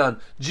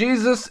Zion.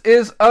 Jesus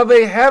is of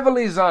a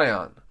heavenly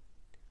Zion.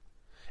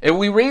 And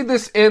we read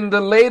this in the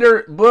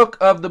later book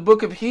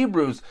of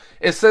Hebrews.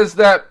 It says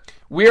that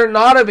we are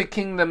not of a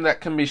kingdom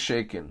that can be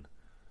shaken.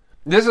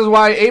 This is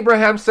why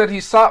Abraham said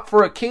he sought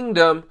for a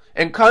kingdom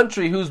and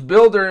country whose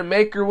builder and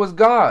maker was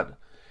God.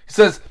 He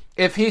says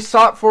if he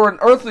sought for an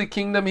earthly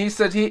kingdom,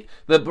 the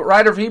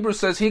writer of Hebrews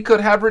says he could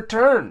have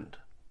returned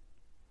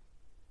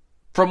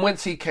from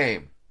whence he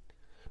came.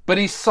 But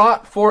he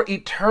sought for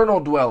eternal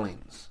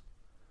dwellings.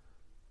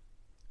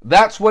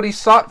 That's what he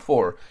sought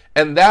for.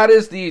 And that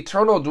is the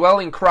eternal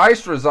dwelling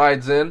Christ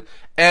resides in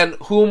and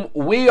whom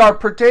we are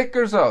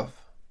partakers of.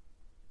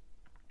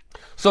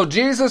 So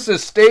Jesus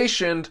is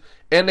stationed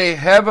in a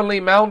heavenly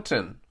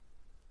mountain.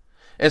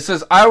 It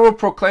says, I will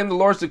proclaim the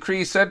Lord's decree.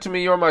 He said to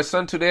me, you are my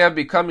son. Today I have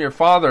become your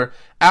father.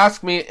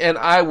 Ask me and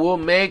I will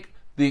make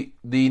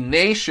the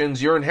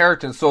nations your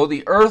inheritance. So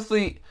the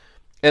earthly,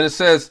 and it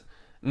says,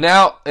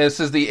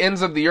 the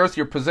ends of the earth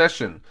your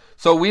possession.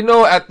 So we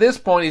know at this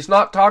point he's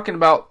not talking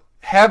about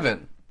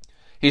heaven.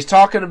 He's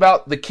talking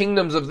about the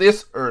kingdoms of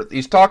this earth.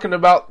 He's talking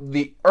about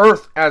the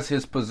earth as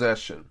his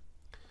possession.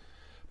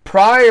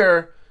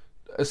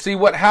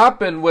 What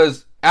happened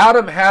was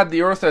Adam had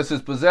the earth as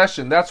his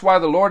possession. That's why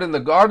the Lord in the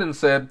garden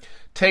said,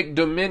 take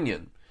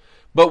dominion.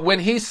 But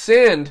when he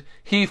sinned,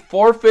 he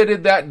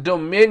forfeited that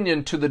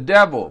dominion to the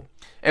devil.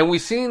 And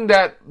we've seen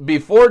that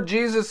before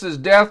Jesus'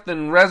 death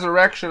and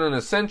resurrection and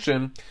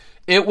ascension,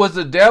 it was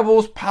the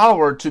devil's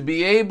power to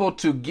be able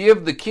to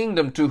give the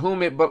kingdom to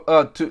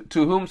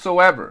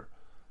whomsoever.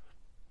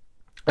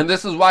 And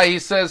this is why he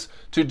says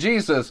to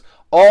Jesus,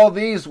 all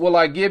these will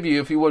I give you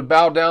if you would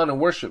bow down and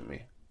worship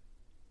me.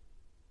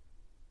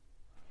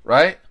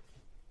 Right?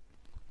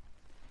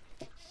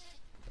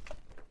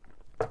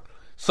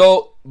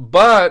 So,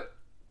 but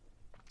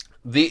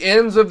the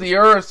ends of the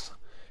earth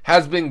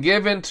has been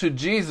given to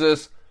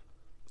Jesus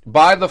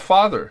by the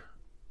Father.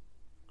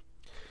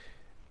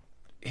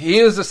 He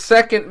is the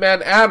second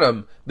man,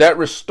 Adam, that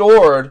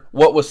restored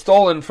what was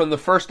stolen from the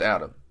first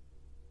Adam.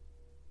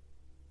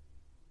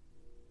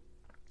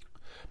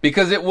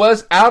 Because it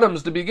was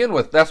Adam's to begin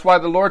with. That's why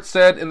the Lord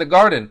said in the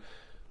garden,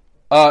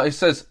 he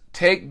says,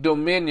 take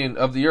dominion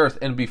of the earth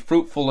and be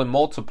fruitful and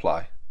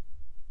multiply.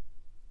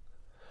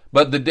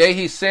 But the day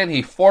he sinned,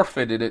 he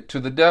forfeited it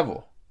to the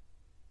devil.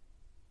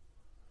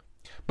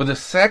 But the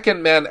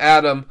second man,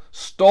 Adam,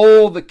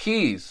 stole the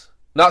keys.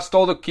 Not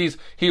stole the keys.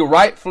 He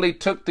rightfully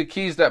took the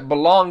keys that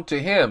belonged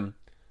to him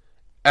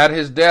at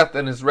his death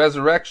and his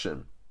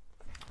resurrection.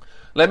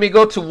 Let me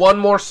go to one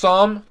more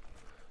psalm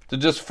to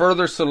just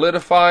further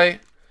solidify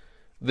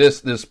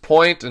this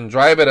point and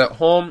drive it at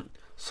home.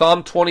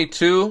 Psalm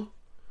 22,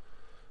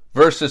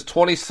 verses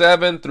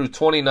 27 through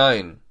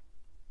 29.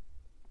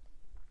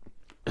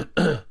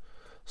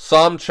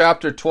 Psalm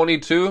chapter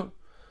 22,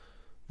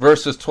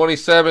 verses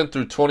 27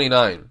 through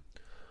 29.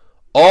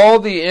 All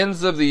the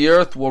ends of the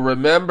earth will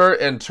remember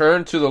and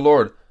turn to the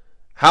Lord.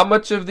 How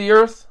much of the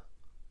earth?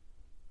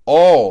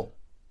 All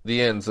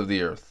the ends of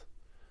the earth.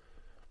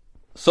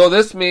 So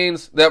this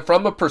means that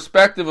from a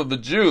perspective of a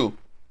Jew,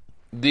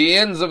 the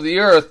ends of the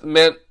earth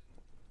meant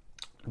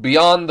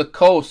beyond the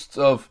coasts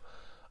of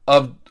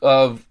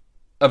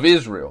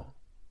Israel.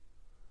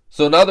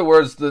 So in other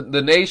words,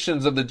 the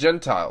nations of the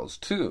Gentiles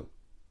too.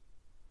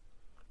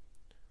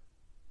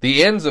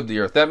 The ends of the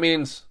earth. That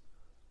means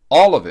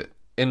all of it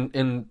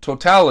in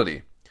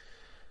totality.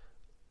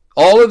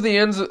 All the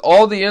ends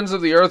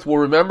of the earth will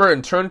remember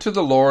and turn to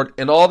the Lord,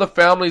 and all the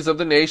families of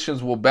the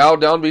nations will bow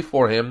down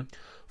before him.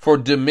 For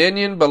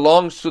dominion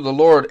belongs to the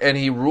Lord, and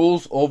he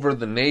rules over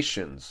the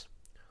nations.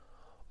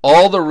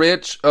 All the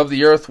rich of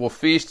the earth will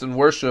feast and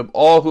worship.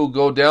 All who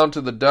go down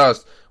to the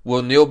dust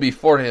will kneel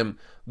before him,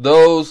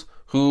 those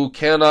who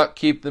cannot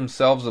keep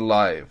themselves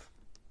alive.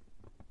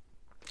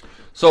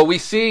 So we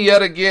see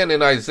yet again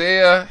in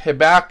Isaiah,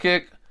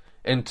 Habakkuk,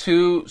 and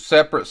two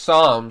separate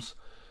Psalms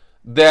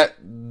that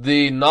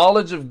the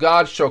knowledge of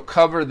God shall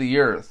cover the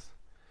earth.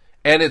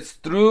 And it's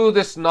through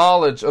this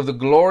knowledge of the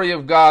glory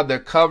of God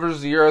that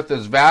covers the earth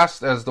as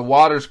vast as the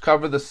waters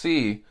cover the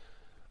sea,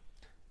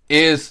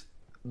 is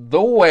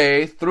the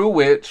way through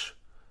which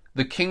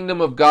the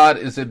kingdom of God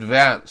is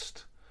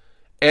advanced.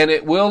 And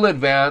it will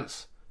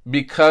advance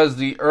because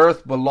the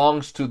earth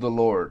belongs to the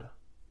Lord.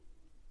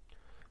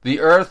 The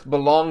earth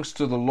belongs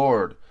to the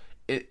Lord.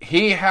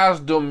 He has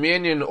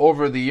dominion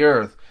over the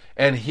earth,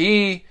 and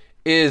he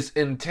is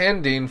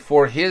intending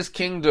for his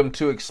kingdom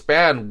to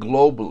expand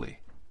globally.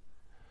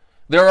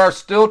 There are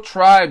still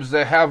tribes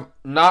that have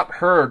not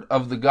heard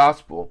of the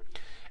gospel.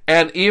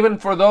 And even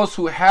for those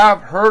who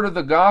have heard of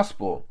the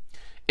gospel,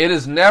 it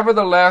is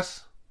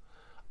nevertheless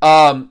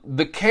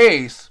the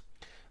case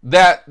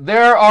that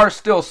there are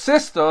still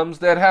systems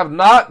that have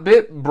not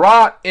been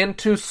brought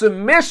into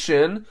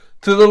submission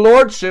to the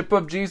lordship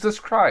of Jesus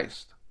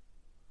Christ.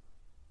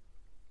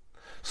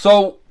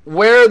 So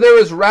where there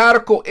is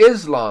radical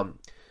Islam,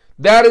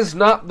 that is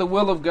not the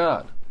will of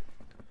God.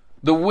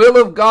 The will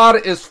of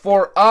God is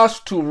for us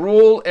to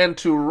rule and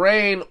to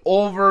reign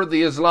over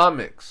the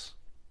Islamics.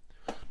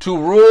 To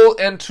rule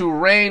and to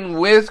reign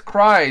with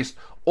Christ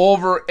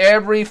over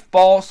every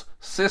false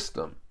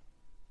system.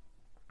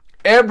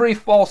 Every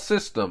false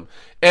system.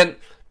 And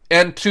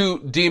to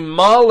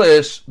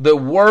demolish the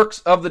works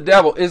of the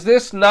devil. Is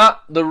this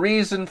not the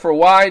reason for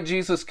why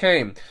Jesus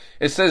came?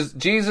 It says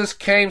Jesus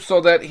came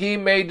so that he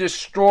may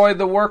destroy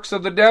the works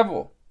of the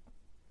devil.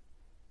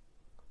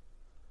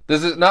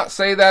 Does it not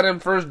say that in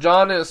 1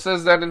 John? It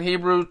says that in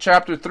Hebrews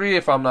chapter 3,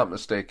 if I'm not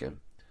mistaken.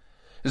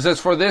 It says,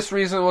 for this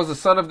reason was the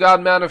Son of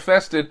God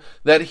manifested,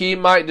 that he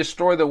might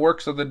destroy the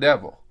works of the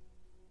devil.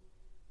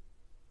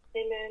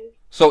 Amen.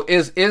 So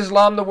is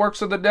Islam the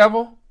works of the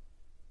devil?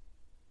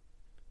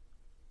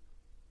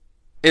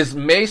 Is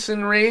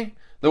Masonry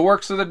the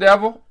works of the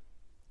devil?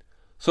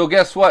 So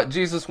guess what?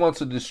 Jesus wants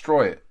to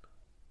destroy it.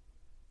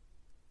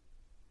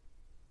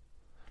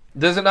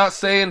 Does it not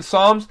say in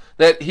Psalms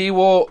that he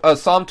will,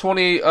 Psalm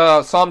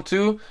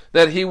 2,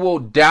 that he will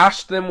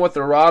dash them with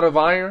a rod of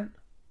iron?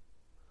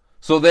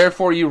 So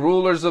therefore, you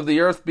rulers of the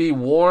earth, be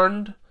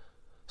warned.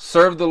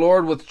 Serve the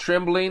Lord with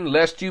trembling,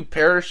 lest you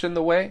perish in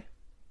the way.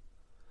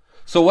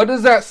 So what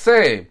does that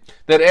say?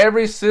 That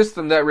every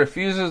system that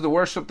refuses to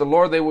worship the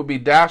Lord, they will be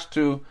dashed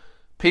to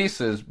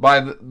pieces by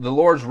the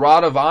Lord's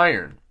rod of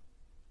iron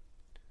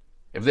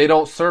if they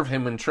don't serve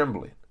him in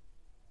trembling.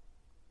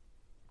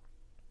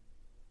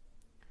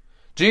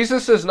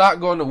 Jesus is not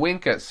going to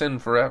wink at sin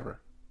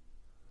forever.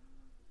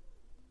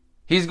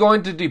 He's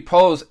going to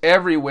depose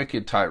every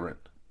wicked tyrant.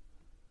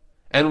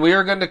 And we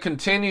are going to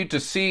continue to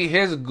see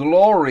his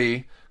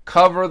glory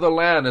cover the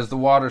land as the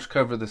waters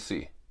cover the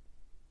sea.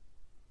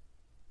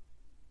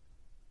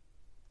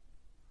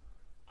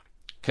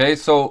 Okay,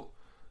 so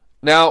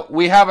now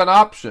we have an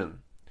option.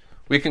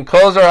 We can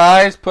close our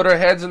eyes, put our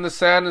heads in the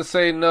sand and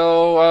say,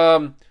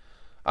 no,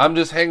 I'm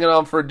just hanging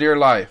on for dear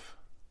life.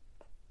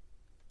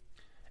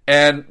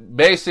 And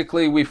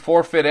basically we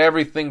forfeit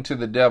everything to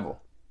the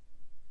devil.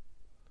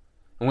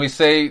 And we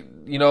say,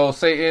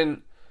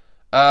 Satan,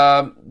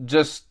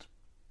 just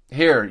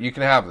here, you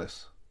can have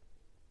this.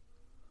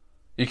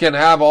 You can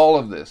have all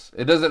of this.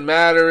 It doesn't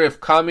matter if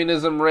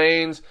communism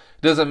reigns.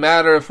 It doesn't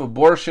matter if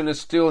abortion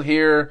is still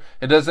here.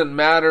 It doesn't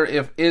matter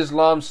if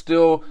Islam's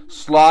still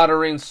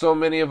slaughtering so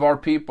many of our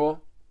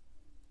people.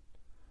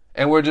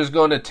 And we're just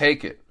going to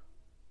take it.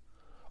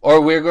 Or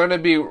we're going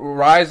to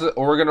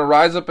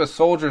rise up as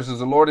soldiers as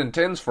the Lord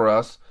intends for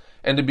us,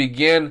 and to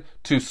begin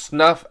to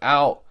snuff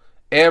out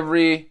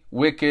every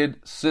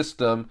wicked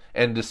system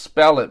and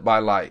dispel it by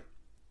light.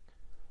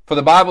 For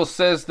the Bible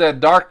says that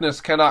darkness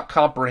cannot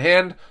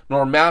comprehend,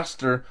 nor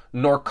master,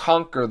 nor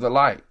conquer the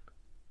light.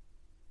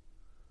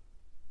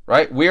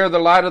 Right? We are the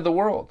light of the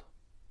world.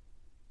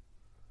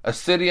 A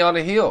city on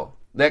a hill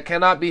that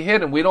cannot be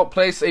hidden. We don't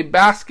place a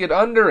basket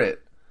under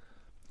it.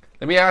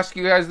 Let me ask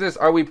you guys this.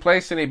 Are we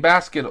placing a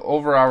basket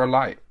over our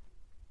light?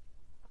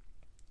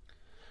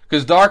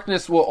 Because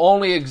darkness will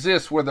only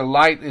exist where the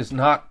light is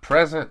not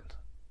present.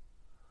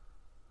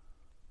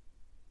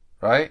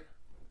 Right?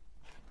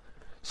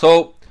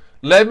 So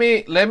let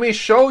me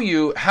show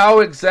you how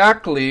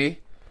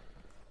exactly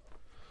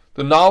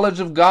the knowledge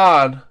of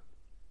God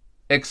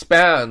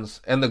expands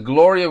and the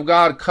glory of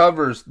God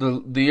covers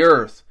the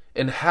earth,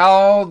 and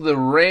how the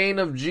reign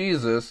of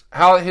Jesus,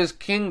 how his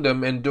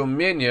kingdom and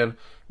dominion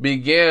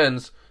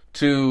begins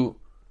to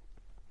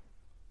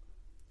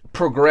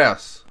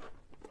progress.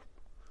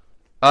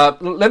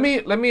 Let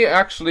me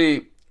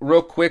actually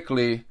real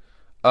quickly,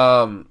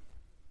 I'm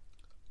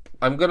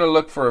going to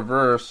look for a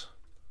verse.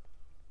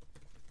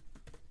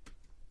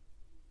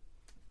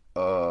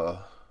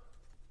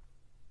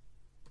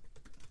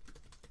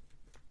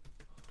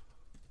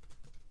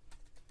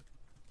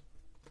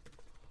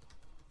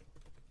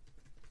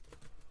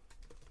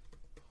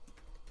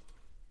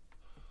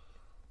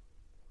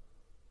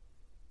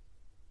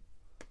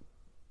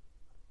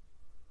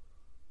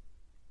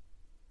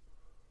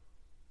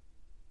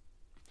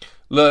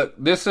 Look,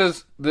 I'm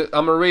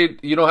going to read,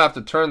 you don't have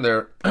to turn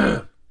there,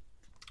 but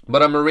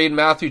I'm going to read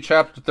Matthew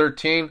chapter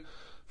 13,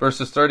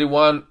 verses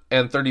 31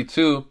 and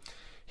 32.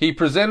 He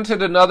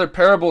presented another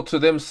parable to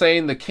them,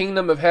 saying, the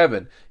kingdom of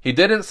heaven. He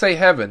didn't say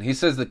heaven. He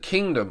says the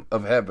kingdom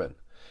of heaven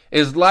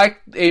is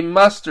like a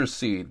mustard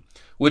seed,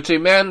 which a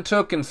man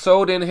took and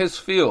sowed in his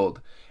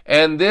field.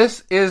 And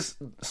this is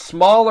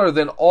smaller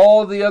than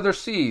all the other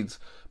seeds.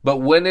 But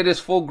when it is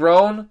full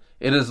grown,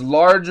 it is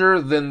larger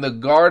than the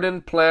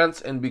garden plants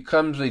and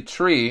becomes a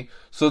tree,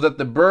 so that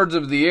the birds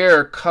of the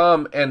air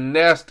come and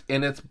nest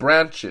in its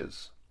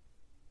branches.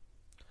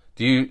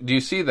 Do you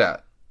see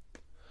that?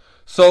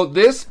 So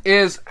this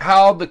is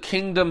how the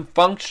kingdom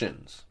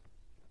functions.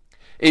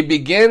 It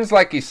begins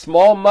like a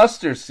small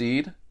mustard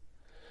seed,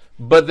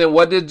 but then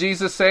what did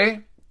Jesus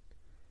say?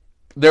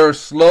 There's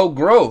slow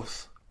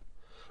growth.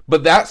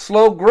 But that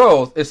slow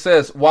growth, it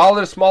says, while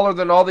it is smaller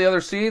than all the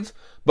other seeds,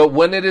 but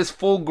when it is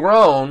full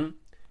grown,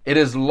 it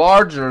is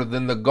larger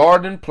than the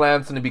garden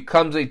plants and it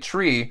becomes a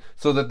tree,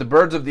 so that the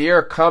birds of the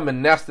air come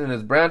and nest in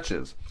its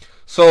branches.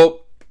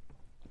 So,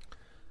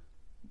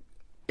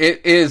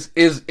 is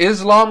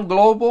Islam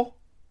global?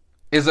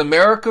 Is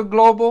America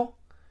global?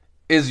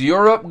 Is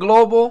Europe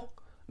global?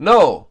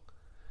 No.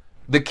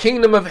 The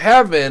kingdom of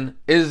heaven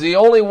is the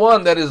only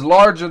one that is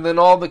larger than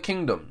all the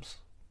kingdoms.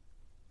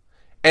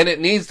 And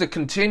it needs to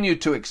continue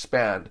to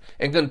expand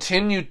and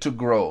continue to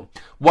grow.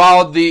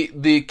 While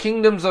the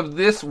kingdoms of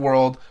this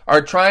world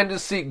are trying to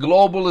seek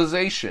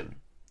globalization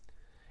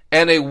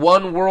and a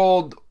one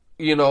world,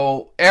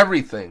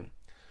 everything.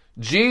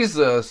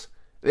 Jesus,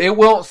 it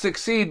won't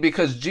succeed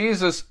because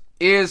Jesus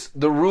is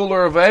the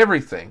ruler of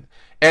everything.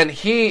 And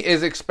he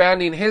is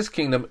expanding his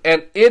kingdom.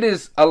 And it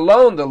is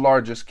alone the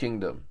largest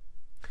kingdom.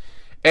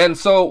 And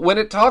so when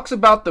it talks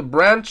about the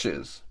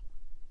branches,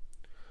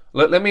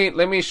 let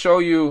me show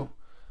you.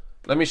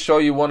 Let me show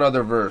you one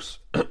other verse.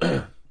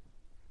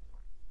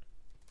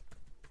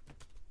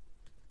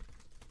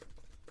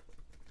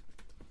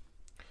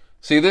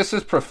 See, this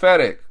is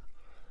prophetic.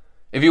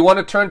 If you want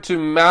to turn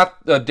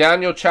to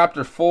Daniel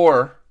chapter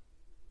 4,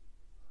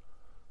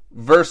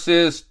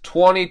 verses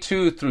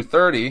 22 through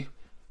 30.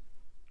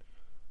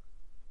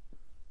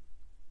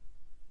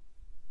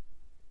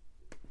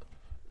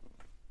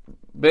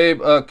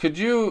 Babe, could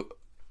you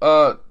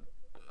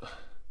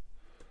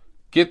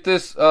get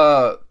this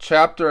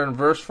chapter and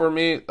verse for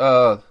me?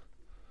 The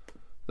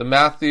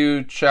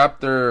Matthew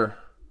chapter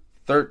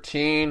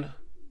 13,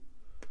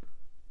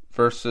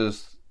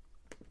 verses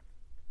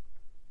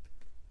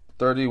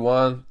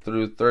 31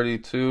 through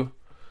 32.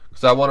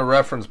 Because I want to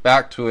reference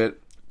back to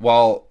it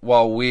while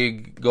we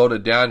go to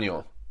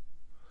Daniel.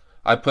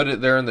 I put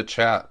it there in the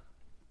chat.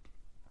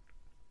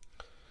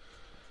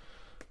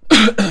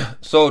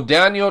 So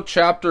Daniel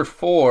chapter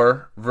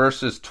 4,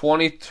 verses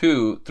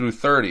 22 through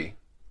 30.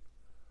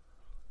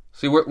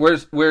 See,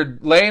 we're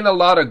laying a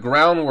lot of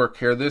groundwork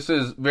here. This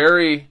is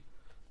very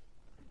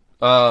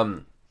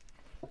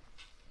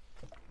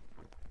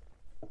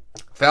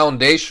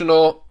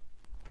foundational,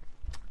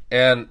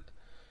 and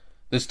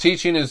this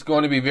teaching is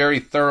going to be very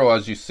thorough,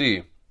 as you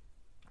see.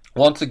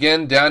 Once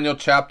again, Daniel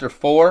chapter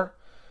 4,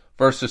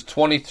 verses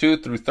 22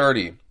 through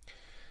 30.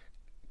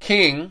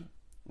 King,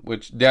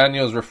 which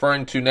Daniel is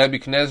referring to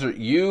Nebuchadnezzar,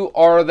 you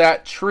are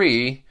that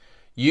tree.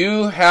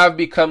 You have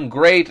become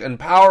great and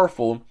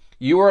powerful.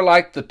 You are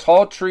like the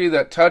tall tree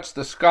that touched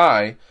the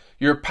sky.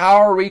 Your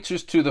power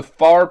reaches to the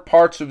far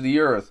parts of the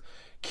earth.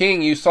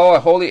 King, you saw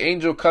a holy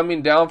angel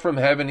coming down from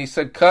heaven. He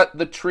said, cut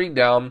the tree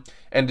down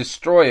and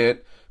destroy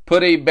it.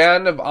 Put a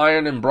band of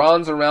iron and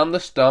bronze around the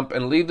stump,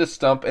 and leave the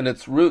stump and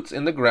its roots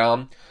in the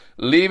ground.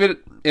 Leave it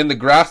in the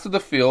grass of the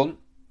field.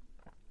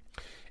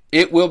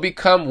 It will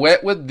become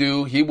wet with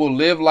dew. He will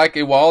live like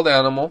a wild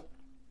animal.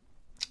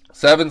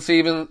 7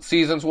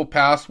 seasons will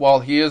pass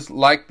while he is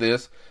like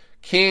this.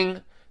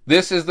 King,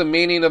 this is the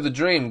meaning of the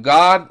dream.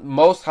 God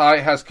Most High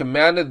has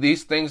commanded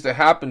these things to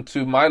happen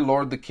to my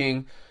lord the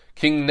king.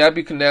 King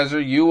Nebuchadnezzar,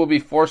 you will be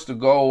forced to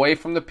go away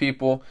from the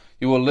people.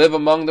 You will live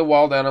among the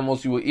wild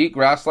animals. You will eat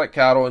grass like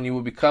cattle, and you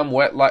will become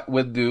wet like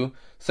with dew.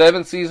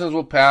 7 seasons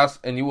will pass,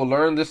 and you will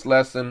learn this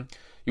lesson.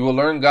 You will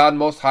learn God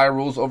Most High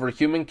rules over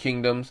human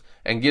kingdoms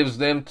and gives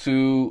them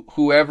to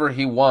whoever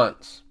he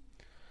wants.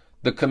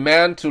 The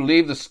command to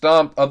leave the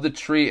stump of the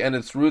tree and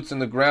its roots in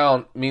the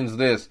ground means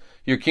this: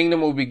 your kingdom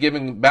will be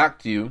given back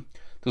to you.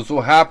 This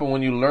will happen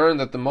when you learn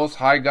that the Most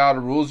High God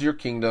rules your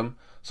kingdom.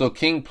 So,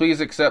 King,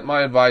 please accept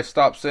my advice.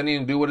 Stop sinning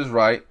and do what is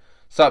right.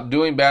 Stop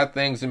doing bad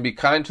things and be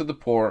kind to the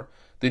poor.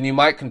 Then you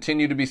might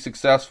continue to be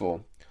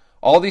successful.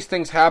 All these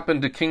things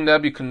happened to King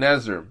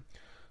Nebuchadnezzar.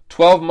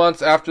 12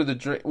 months after the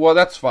dream. Well,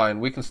 that's fine.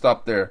 We can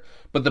stop there.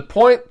 But the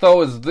point,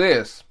 though, is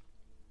this.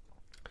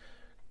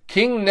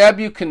 King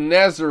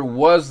Nebuchadnezzar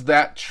was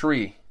that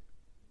tree.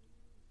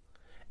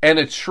 And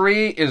a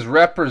tree is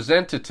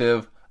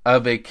representative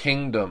of a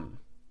kingdom.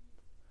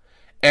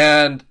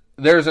 And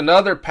there's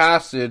another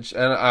passage,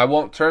 and I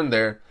won't turn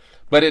there,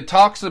 but it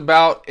talks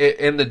about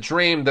in the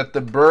dream that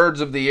the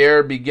birds of the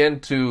air begin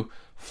to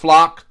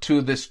flock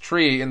to this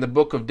tree in the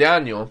book of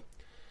Daniel.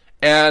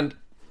 And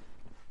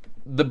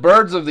the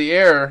birds of the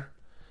air,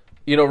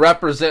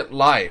 represent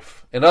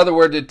life. In other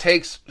words, it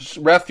takes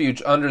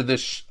refuge under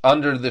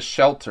this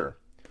shelter,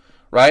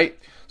 right?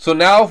 So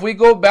now if we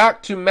go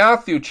back to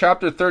Matthew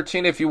chapter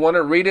 13, if you want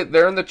to read it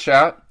there in the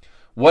chat,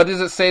 what does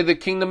it say the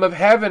kingdom of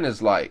heaven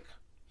is like?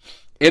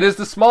 It is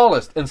the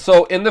smallest. And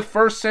so in the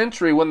first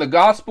century, when the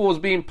gospel was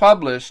being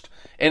published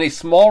in a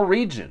small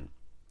region,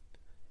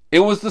 it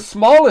was the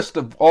smallest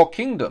of all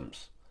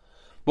kingdoms.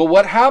 But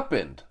what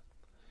happened?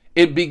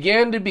 It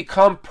began to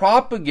become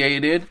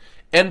propagated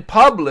and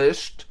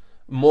published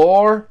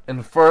more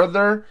and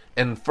further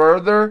and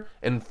further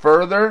and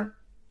further.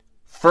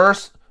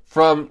 First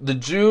from the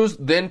Jews,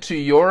 then to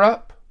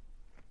Europe.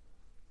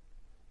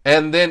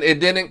 And then it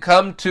didn't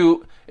come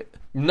to...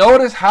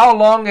 Notice how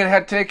long it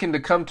had taken to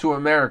come to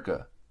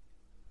America.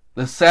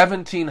 The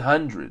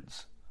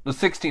 1700s, the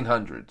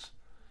 1600s.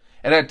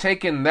 It had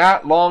taken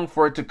that long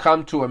for it to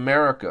come to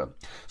America.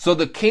 So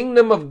the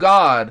kingdom of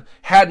God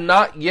had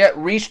not yet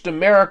reached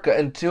America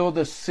until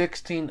the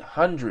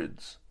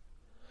 1600s.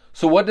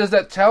 So what does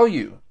that tell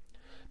you?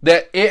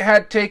 That it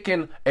had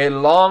taken a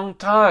long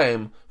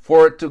time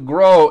for it to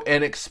grow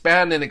and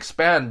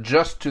expand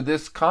just to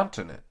this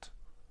continent.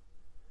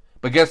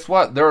 But guess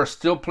what? There are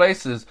still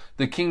places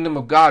the kingdom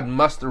of God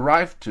must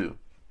arrive to.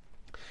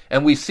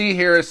 And we see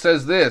here it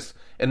says this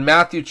in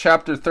Matthew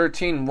chapter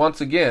 13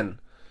 once again.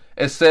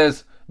 It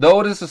says, though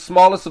it is the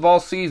smallest of all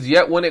seeds,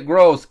 yet when it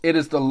grows, it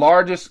is the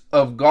largest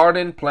of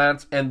garden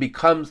plants and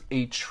becomes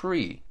a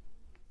tree.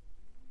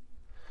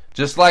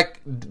 Just like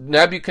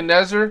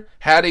Nebuchadnezzar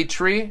had a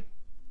tree,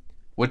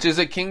 which is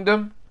a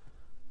kingdom,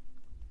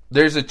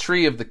 there's a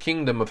tree of the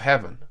kingdom of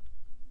heaven.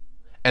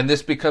 And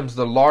this becomes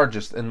the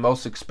largest and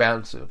most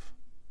expansive.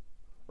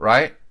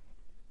 Right?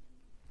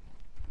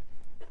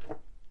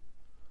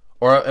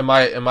 Or am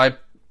I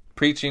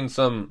preaching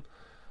some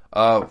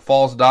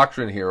false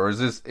doctrine here? Or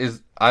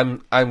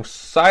I'm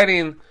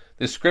citing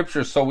the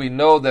scripture so we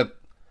know that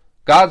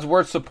God's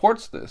word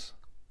supports this.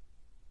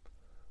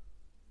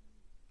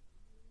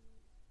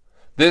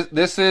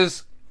 This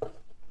is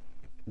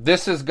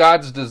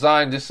God's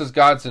design. This is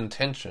God's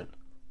intention.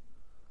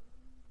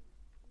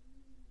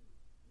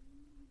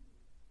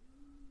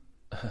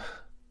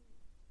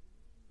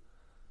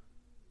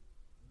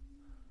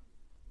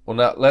 Well,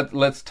 now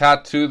let's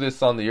tattoo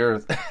this on the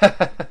earth.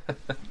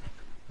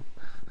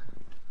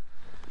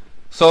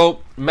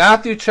 So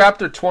Matthew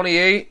chapter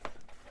 28.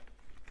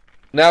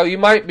 Now you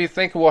might be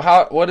thinking,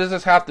 well, what does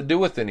this have to do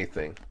with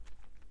anything?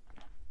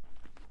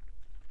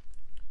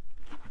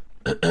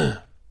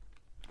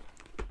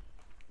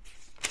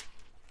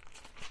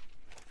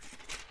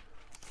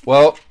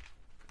 Well,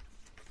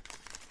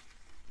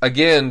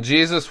 again,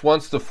 Jesus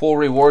wants the full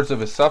rewards of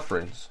his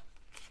sufferings.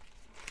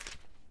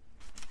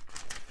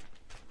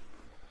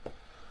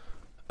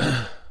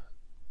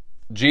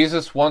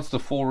 Jesus wants the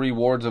full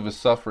rewards of his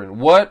suffering.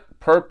 What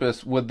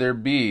purpose would there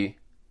be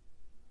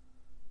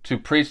to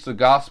preach the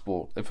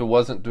gospel if it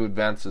wasn't to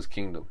advance his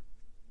kingdom?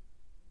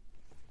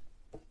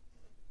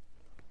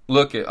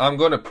 Look, I'm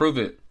going to prove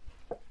it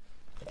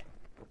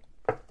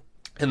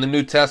in the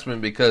New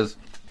Testament, because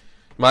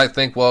you might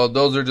think, well,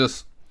 those are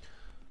just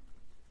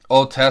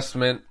Old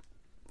Testament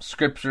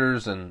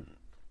scriptures, and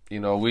a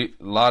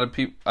lot of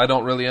people, I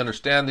don't really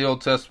understand the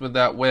Old Testament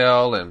that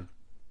well, and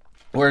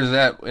where's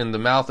that in the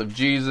mouth of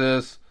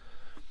Jesus?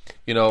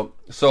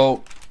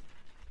 So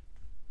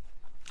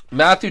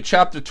Matthew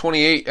chapter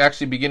 28,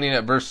 actually beginning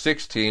at verse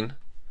 16,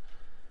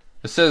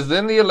 it says,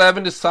 then the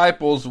 11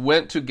 disciples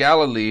went to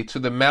Galilee, to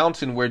the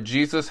mountain where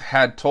Jesus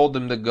had told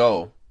them to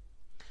go.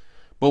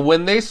 But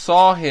when they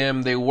saw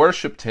him, they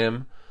worshipped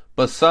him,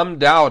 but some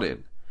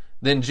doubted.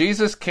 Then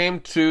Jesus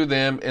came to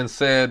them and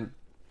said,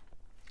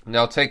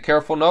 now take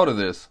careful note of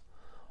this,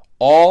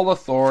 all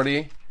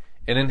authority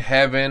in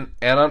heaven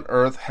and on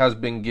earth has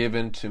been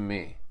given to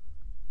me.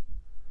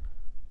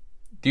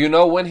 Do you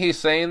know when he's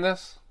saying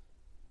this?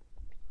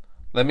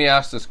 Let me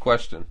ask this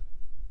question.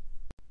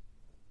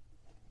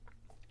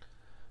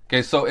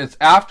 Okay, so it's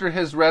after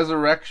his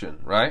resurrection,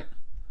 right?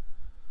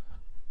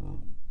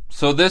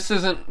 So this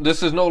is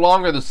no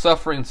longer the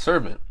suffering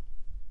servant.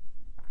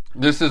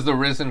 This is the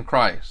risen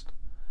Christ.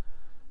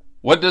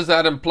 What does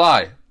that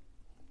imply?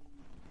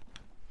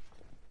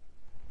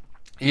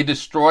 He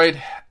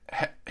destroyed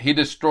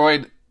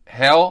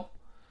hell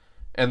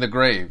and the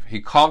grave. He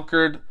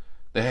conquered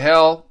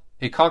hell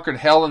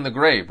and the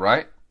grave,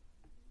 right?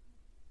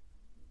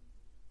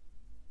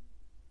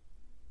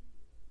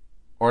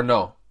 Or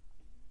no?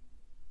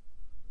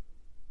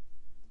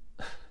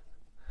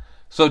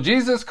 So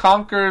Jesus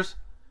conquers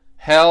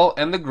hell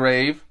and the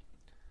grave.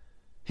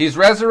 He's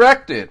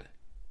resurrected.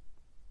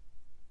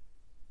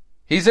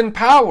 He's in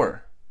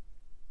power.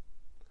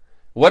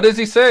 What does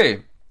he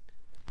say?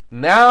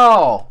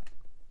 Now,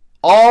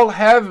 all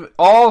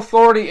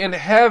authority in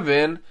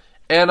heaven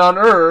and on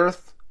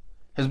earth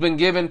has been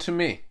given to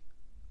me.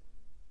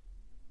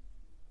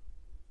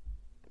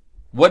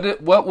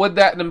 What would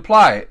that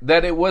imply?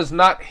 That it was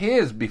not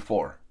his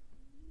before.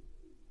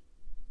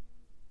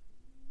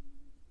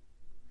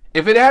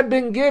 If it had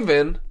been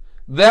given,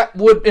 that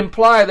would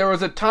imply there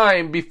was a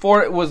time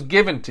before it was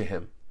given to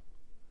him.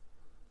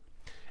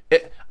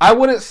 I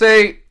wouldn't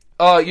say,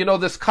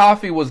 this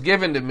coffee was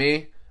given to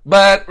me,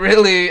 but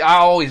really I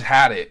always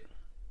had it.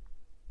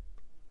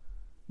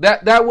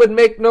 That would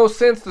make no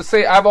sense to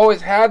say I've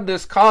always had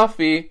this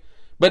coffee,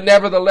 but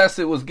nevertheless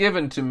it was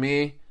given to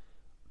me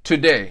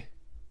today.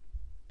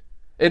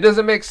 It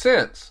doesn't make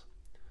sense.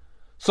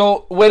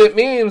 So what it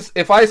means,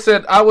 if I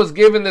said I was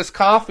given this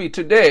coffee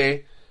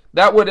today,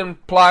 that would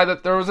imply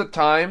that there was a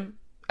time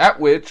at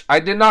which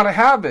I did not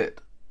have it.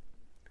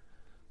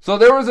 So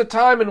there was a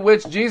time in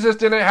which Jesus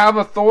didn't have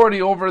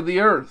authority over the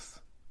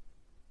earth.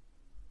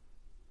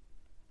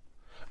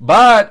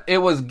 But it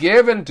was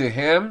given to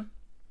him,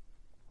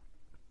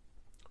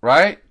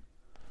 right?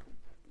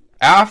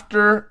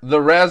 After the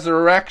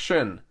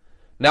resurrection.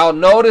 Now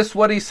notice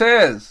what he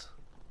says.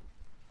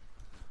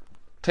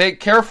 Take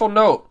careful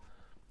note.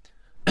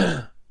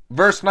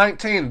 Verse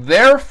 19.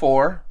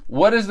 Therefore,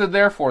 what is the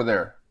therefore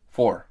there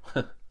for?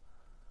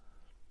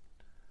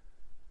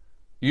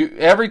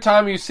 Every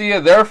time you see a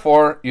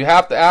therefore, you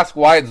have to ask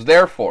why it's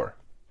there for.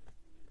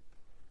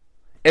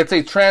 It's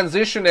a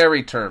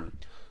transitionary term.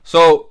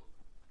 So,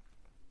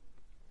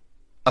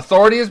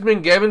 authority has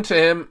been given to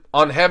him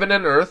on heaven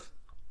and earth.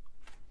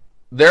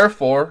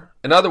 Therefore,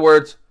 in other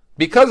words,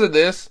 because of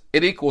this,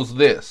 it equals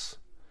this.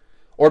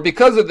 Or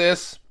because of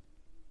this,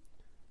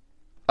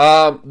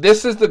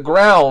 this is the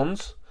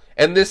grounds,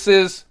 and this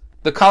is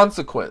the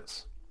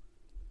consequence.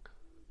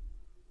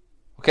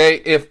 Okay,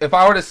 if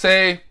I were to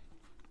say,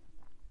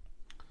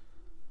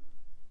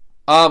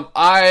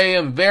 I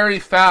am very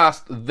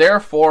fast,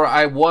 therefore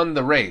I won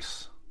the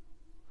race.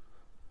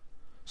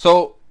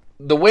 So,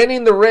 the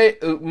winning the race,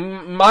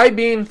 my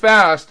being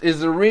fast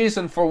is the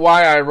reason for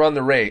why I ran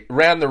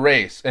the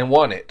race and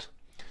won it.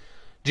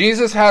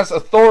 Jesus has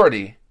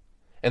authority,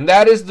 and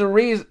that is the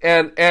reason.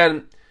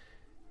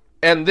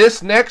 And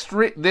this next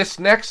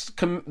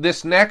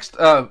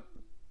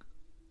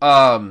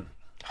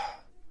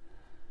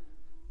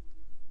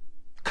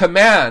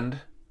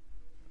command.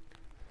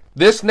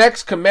 This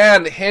next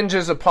command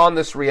hinges upon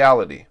this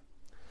reality.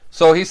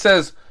 So he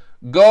says,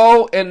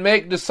 go and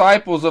make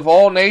disciples of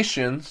all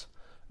nations,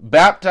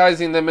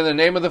 baptizing them in the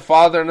name of the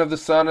Father and of the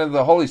Son and of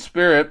the Holy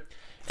Spirit,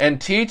 and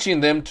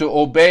teaching them to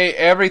obey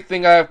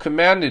everything I have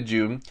commanded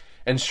you,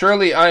 and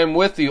surely I am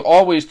with you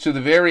always to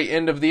the very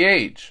end of the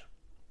age.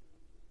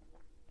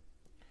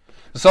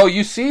 So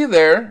you see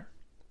there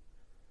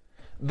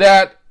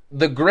that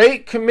the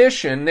Great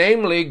Commission,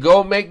 namely,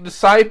 go make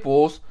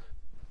disciples,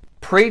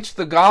 preach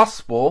the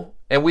gospel,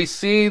 and we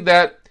see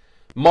that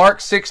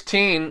Mark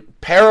 16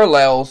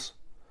 parallels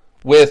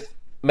with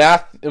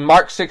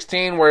Mark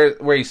 16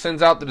 where he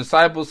sends out the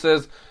disciples,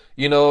 says,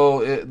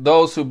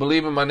 those who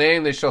believe in my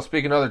name, they shall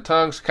speak in other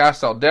tongues,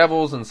 cast out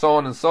devils, and so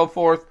on and so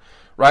forth,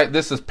 right?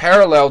 This is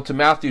parallel to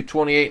Matthew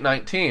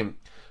 28:19.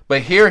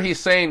 But here he's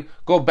saying,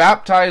 go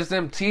baptize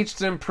them, teach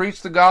them,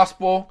 preach the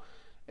gospel,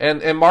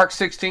 and Mark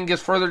 16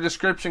 gives further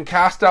description,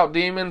 cast out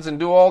demons and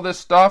do all this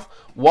stuff.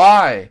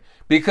 Why?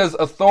 Because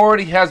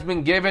authority has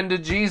been given to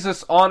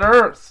Jesus on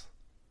earth.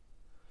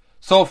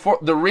 So for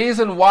the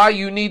reason why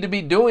you need to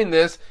be doing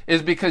this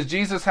is because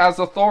Jesus has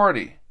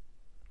authority.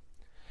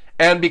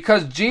 And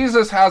because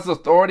Jesus has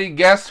authority,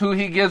 guess who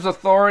he gives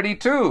authority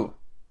to?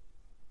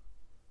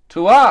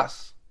 To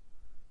us.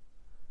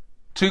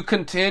 To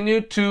continue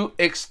to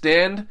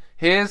extend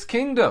his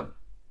kingdom.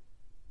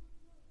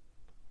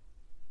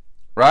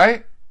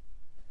 Right?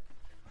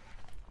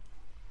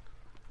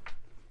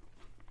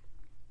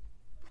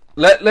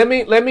 Let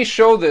me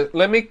show this.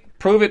 Let me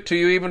prove it to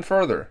you even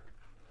further.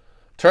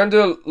 Turn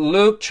to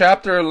Luke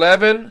chapter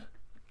 11,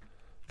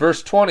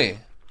 verse 20.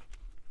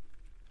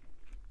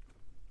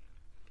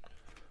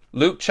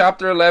 Luke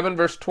chapter 11,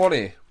 verse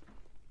 20.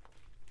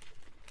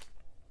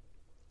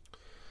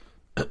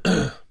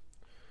 The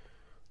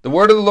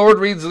word of the Lord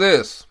reads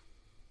this.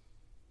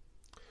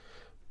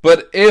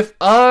 But if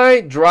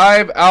I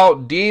drive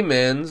out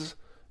demons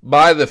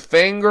by the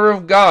finger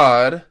of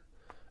God,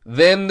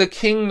 then the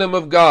kingdom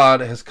of God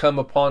has come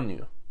upon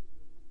you.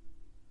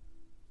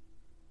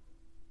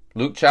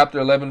 Luke chapter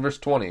 11, verse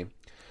 20.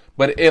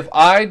 But if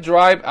I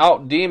drive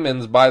out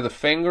demons by the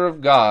finger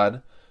of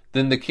God,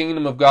 then the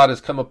kingdom of God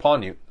has come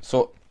upon you.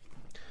 So,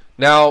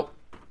 now,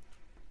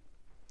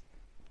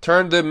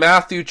 turn to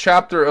Matthew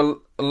chapter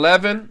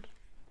 11,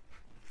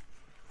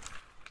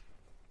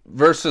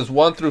 verses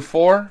 1 through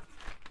 4.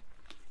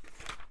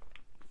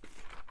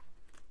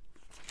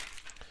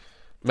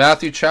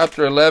 Matthew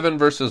chapter 11,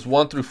 verses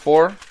 1 through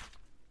 4.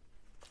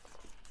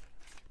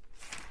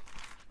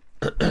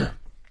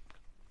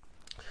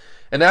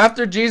 And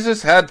after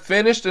Jesus had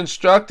finished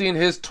instructing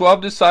his 12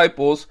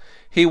 disciples,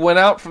 he went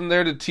out from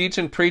there to teach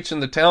and preach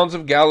in the towns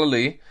of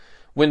Galilee.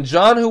 When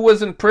John, who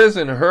was in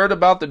prison, heard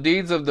about the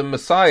deeds of the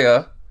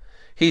Messiah,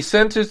 he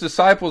sent his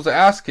disciples to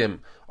ask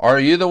him,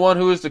 "Are you the one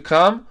who is to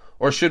come,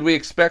 or should we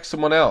expect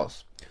someone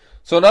else?"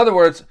 So in other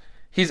words,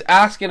 he's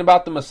asking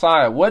about the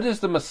Messiah. What does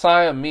the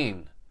Messiah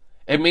mean?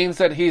 It means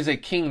that he's a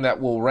king that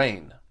will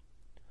reign.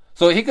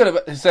 So he could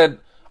have said,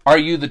 "Are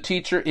you the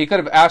teacher?" He could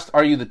have asked,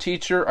 "Are you the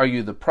teacher? Are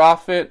you the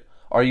prophet?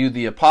 Are you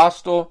the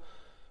apostle?"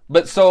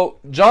 But so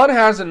John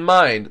has in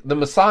mind the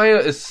Messiah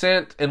is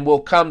sent and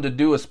will come to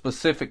do a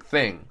specific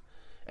thing.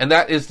 And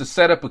that is to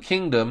set up a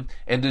kingdom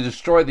and to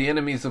destroy the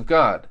enemies of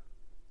God.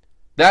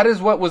 That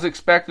is what was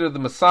expected of the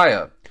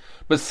Messiah.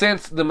 But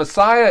since the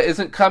Messiah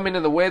isn't coming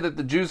in the way that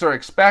the Jews are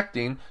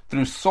expecting,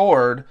 through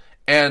sword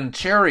and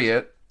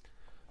chariot,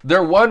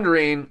 they're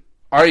wondering,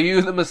 are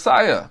you the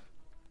Messiah?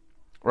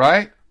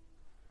 Right?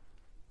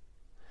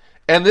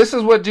 And this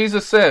is what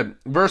Jesus said,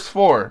 verse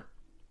 4.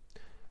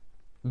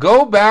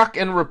 Go back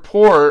and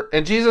report,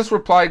 and Jesus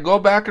replied, go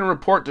back and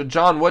report to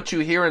John what you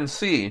hear and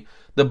see.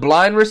 The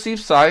blind receive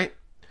sight,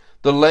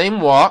 the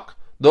lame walk,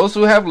 those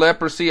who have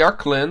leprosy are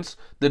cleansed,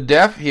 the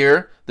deaf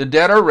hear, the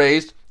dead are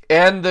raised,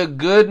 and the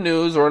good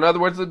news, or in other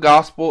words, the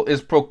gospel,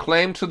 is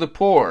proclaimed to the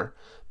poor.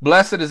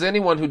 Blessed is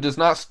anyone who does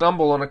not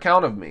stumble on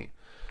account of me.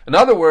 In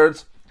other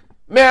words,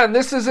 man,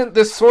 this isn't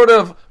this sort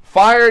of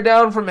fire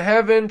down from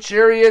heaven,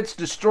 chariots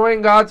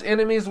destroying God's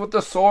enemies with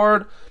the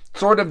sword,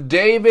 sort of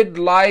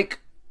David-like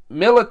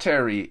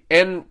military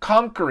and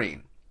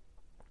conquering.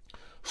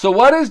 So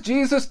what is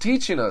Jesus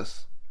teaching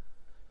us?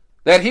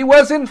 That he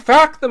was in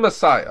fact the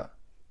Messiah.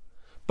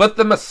 But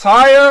the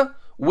Messiah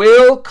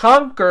will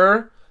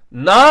conquer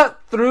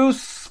not through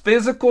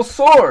physical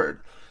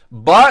sword,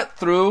 but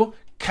through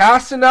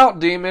casting out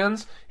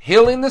demons,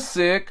 healing the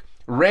sick,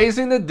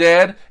 raising the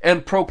dead,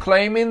 and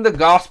proclaiming the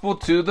gospel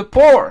to the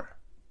poor.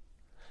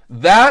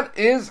 That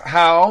is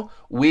how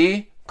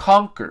we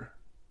conquer.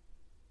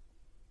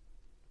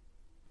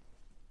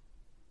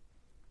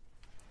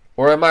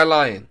 Or am I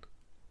lying?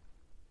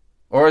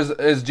 Or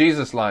is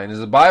Jesus lying? Is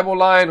the Bible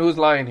lying? Who's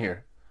lying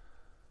here?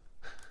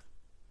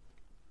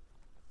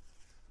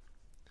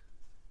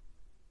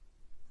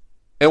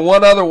 And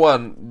one other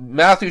one,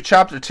 Matthew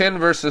chapter 10,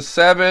 verses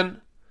 7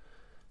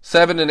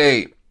 and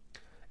 8.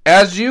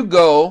 As you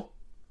go,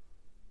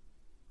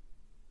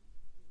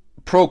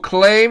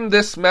 proclaim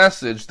this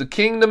message. The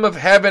kingdom of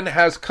heaven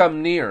has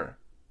come near.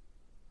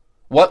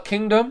 What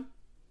kingdom?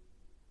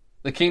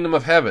 The kingdom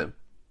of heaven.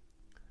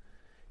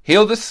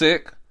 Heal the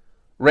sick,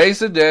 raise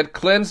the dead,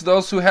 cleanse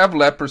those who have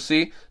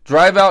leprosy,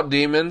 drive out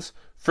demons.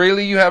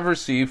 Freely you have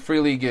received,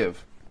 freely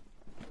give.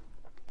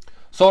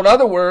 So in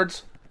other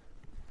words,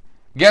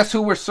 guess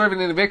who we're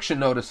serving an eviction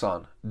notice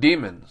on?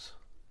 Demons.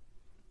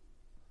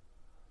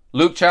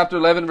 Luke chapter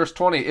 11, verse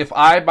 20. If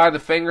I, by the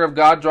finger of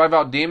God, drive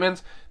out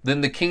demons, then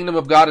the kingdom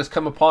of God has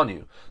come upon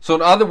you. So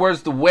in other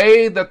words, the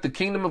way that the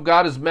kingdom of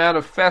God is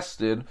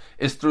manifested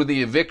is through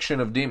the eviction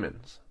of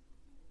demons.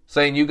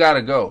 Saying, you got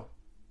to go.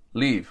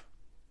 Leave.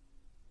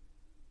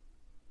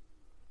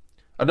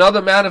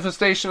 Another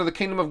manifestation of the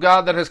kingdom of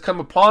God that has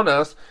come upon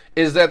us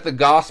is that the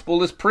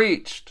gospel is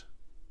preached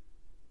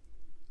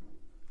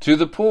to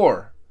the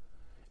poor.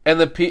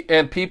 And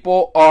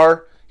people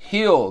are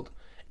healed.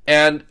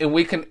 And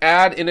we can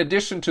add, in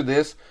addition to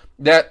this,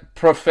 that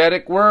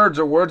prophetic words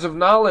or words of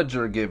knowledge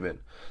are given,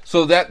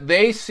 so that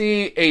they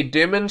see a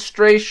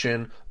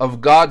demonstration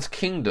of God's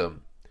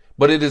kingdom.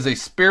 But it is a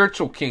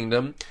spiritual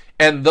kingdom,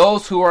 and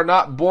those who are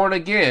not born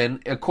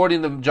again,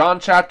 according to John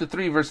chapter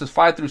 3, verses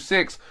 5 through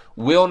 6,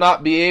 will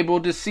not be able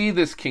to see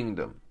this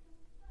kingdom.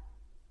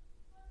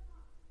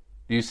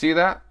 Do you see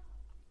that?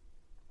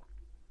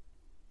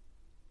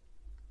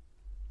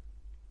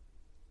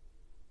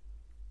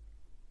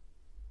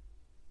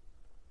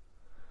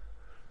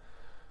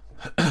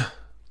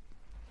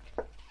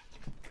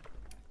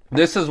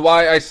 This is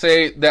why I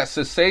say that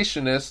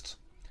cessationists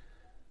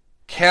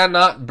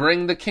cannot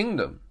bring the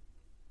kingdom.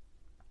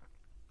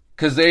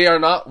 Because they are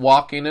not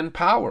walking in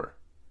power.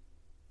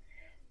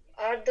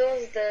 Are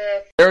those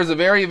the... There's a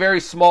very, very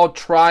small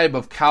tribe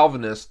of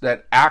Calvinists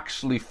that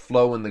actually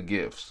flow in the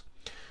gifts.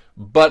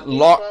 But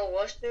Paul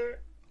Washer?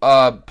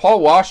 Paul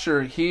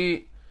Washer,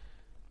 he...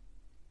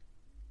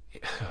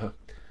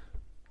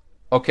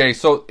 Okay,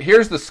 so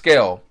here's the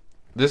scale.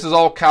 This is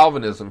all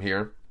Calvinism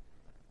here.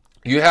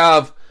 You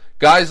have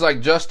guys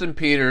like Justin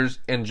Peters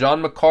and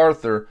John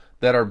MacArthur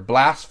that are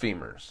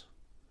blasphemers.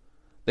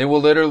 They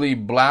will literally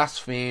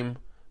blaspheme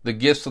the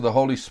gifts of the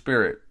Holy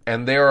Spirit.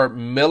 And they are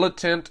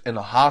militant and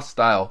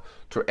hostile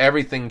to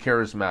everything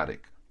charismatic.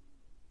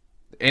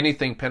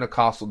 Anything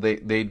Pentecostal,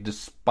 they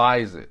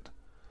despise it.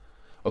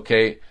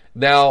 Okay?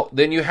 Now,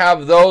 then you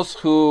have those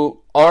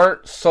who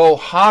aren't so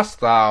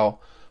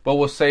hostile, but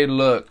will say,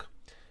 look,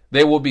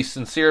 they will be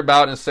sincere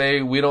about it and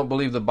say, we don't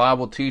believe the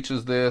Bible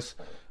teaches this.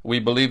 We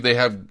believe they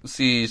have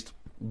seized,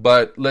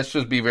 but let's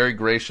just be very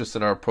gracious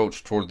in our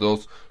approach toward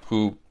those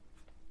who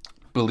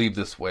believe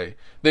this way.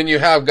 Then you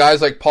have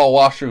guys like Paul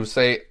Washer who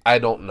say, I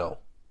don't know.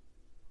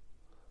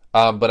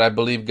 But I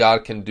believe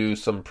God can do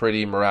some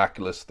pretty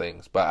miraculous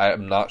things, but I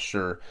am not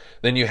sure.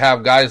 Then you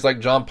have guys like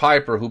John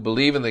Piper who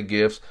believe in the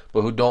gifts,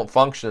 but who don't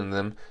function in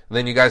them. And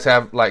then you guys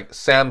have like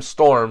Sam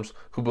Storms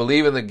who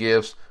believe in the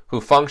gifts, who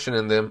function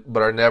in them,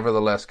 but are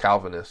nevertheless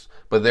Calvinists.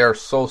 But they are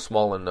so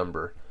small in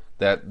number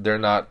that they're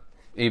not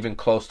even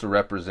close to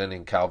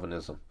representing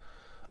Calvinism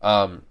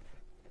as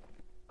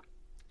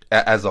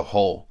a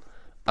whole.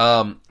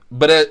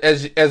 But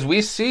as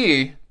we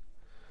see,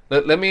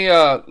 let me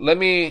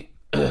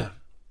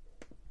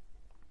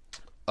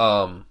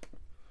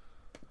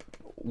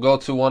go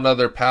to one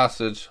other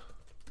passage.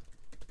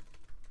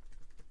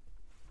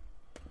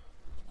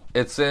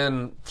 It's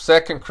in 2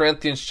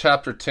 Corinthians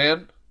chapter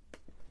 10.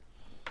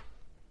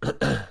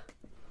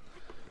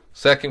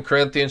 2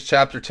 Corinthians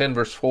chapter 10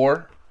 verse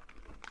 4.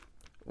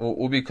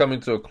 We'll be coming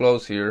to a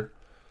close here.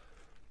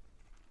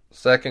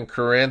 2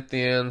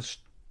 Corinthians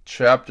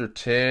chapter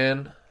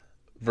 10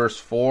 verse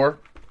 4.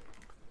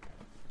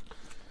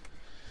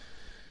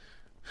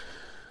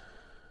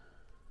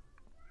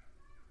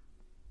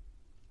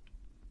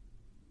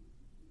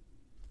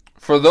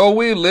 For though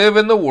we live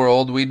in the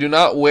world, we do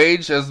not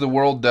wage as the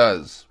world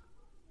does.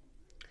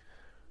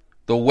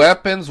 The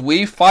weapons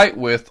we fight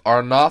with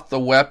are not the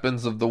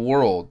weapons of the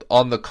world.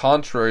 On the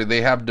contrary,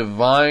 they have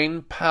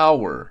divine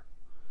power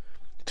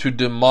to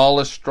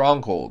demolish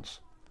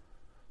strongholds.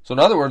 So in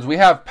other words, we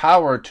have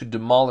power to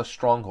demolish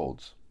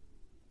strongholds.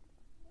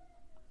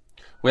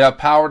 We have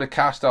power to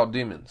cast out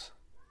demons.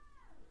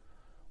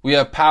 We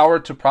have power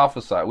to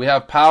prophesy. We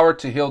have power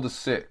to heal the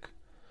sick.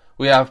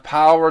 We have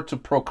power to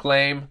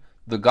proclaim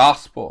the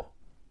gospel.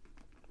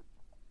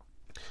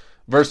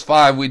 Verse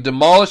 5, we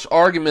demolish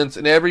arguments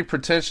and every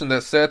pretension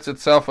that sets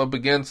itself up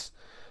against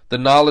the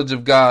knowledge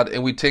of God,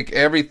 and we take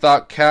every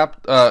thought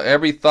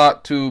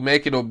to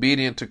make it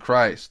obedient to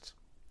Christ.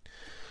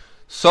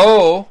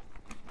 So,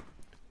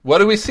 what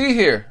do we see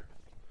here?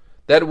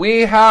 That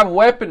we have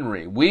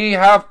weaponry. We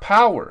have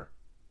power.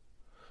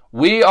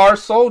 We are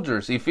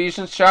soldiers.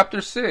 Ephesians chapter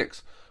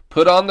 6.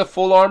 Put on the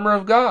full armor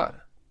of God.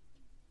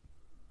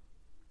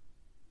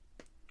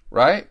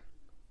 Right?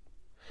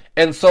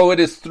 And so it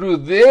is through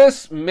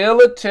this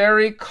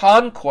military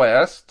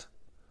conquest,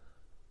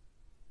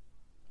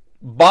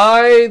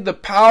 by the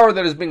power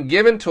that has been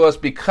given to us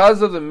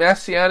because of the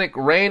messianic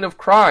reign of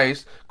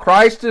Christ,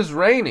 Christ is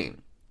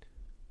reigning.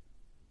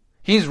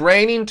 He's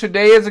reigning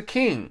today as a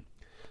king.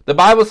 The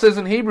Bible says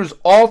in Hebrews,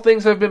 all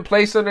things have been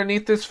placed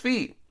underneath his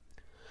feet.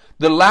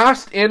 The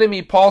last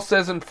enemy, Paul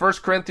says in 1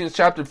 Corinthians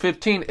chapter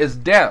 15, is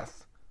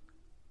death.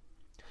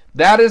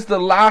 That is the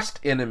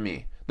last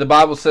enemy. The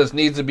Bible says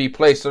needs to be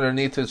placed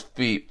underneath his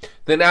feet.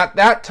 Then at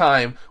that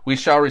time we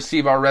shall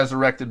receive our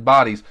resurrected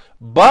bodies.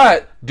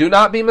 But do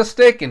not be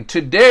mistaken.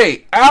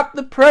 Today, at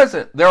the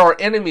present, there are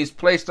enemies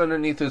placed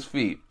underneath his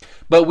feet.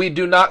 But we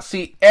do not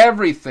see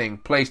everything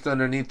placed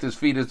underneath his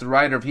feet, as the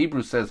writer of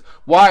Hebrews says.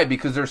 Why?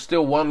 Because there's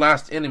still one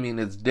last enemy,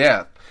 and it's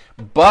death.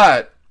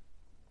 But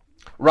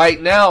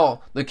right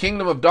now, the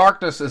kingdom of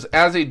darkness is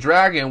as a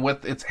dragon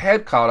with its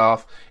head cut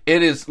off.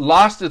 It has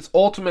lost its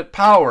ultimate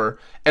power,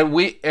 and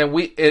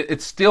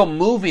it's still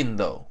moving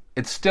though.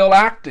 It's still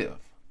active.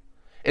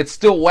 It's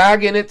still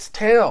wagging its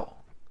tail.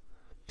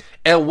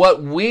 And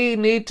what we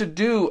need to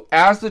do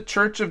as the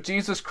Church of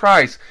Jesus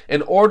Christ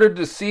in order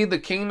to see the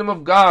kingdom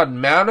of God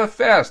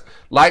manifest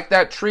like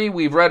that tree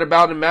we've read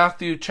about in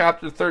Matthew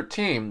chapter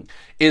 13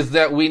 is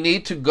that we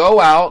need to go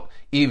out,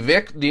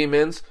 evict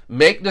demons,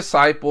 make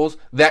disciples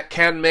that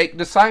can make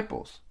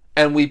disciples.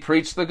 And we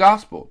preach the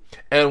gospel.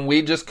 And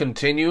we just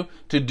continue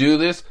to do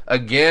this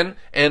again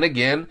and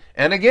again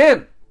and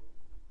again.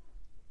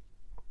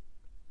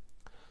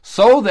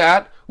 So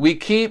that we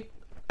keep,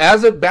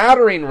 as a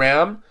battering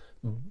ram,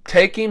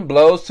 taking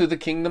blows to the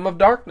kingdom of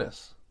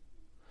darkness.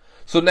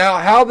 So now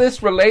how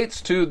this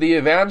relates to the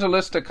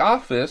evangelistic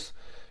office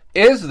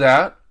is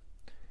that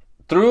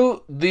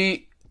through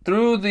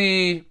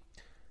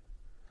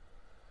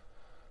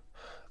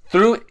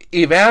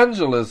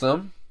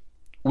evangelism,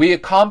 we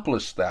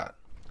accomplish that.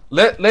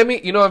 Let me,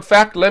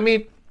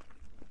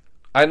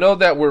 I know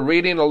that we're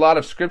reading a lot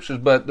of scriptures,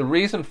 but the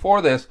reason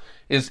for this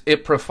is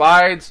it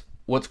provides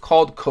what's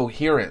called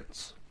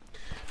coherence.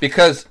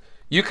 Because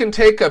you can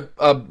take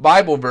a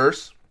Bible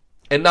verse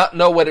and not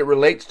know what it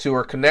relates to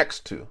or connects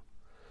to.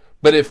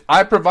 But if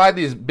I provide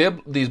these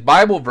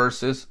Bible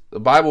verses, the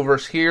Bible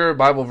verse here,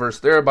 Bible verse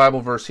there,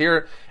 Bible verse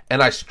here,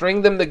 and I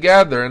string them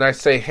together and I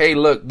say, hey,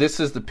 look,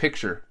 this is the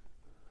picture.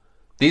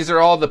 These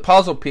are all the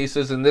puzzle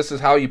pieces, and this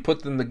is how you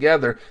put them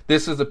together.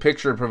 This is the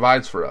picture it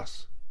provides for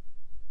us.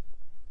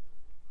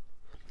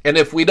 And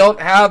if we don't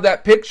have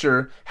that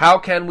picture, how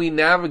can we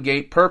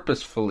navigate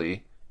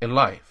purposefully in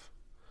life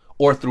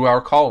or through our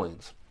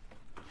callings?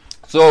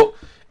 So,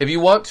 if you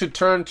want to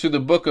turn to the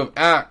book of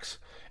Acts,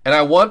 and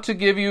I want to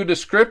give you a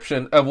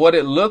description of what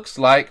it looks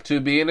like to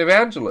be an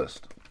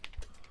evangelist.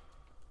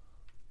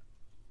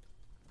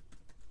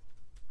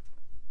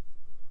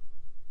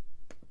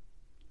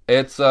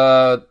 It's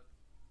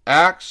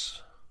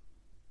Acts.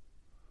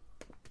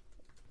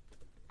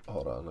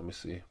 Hold on, let me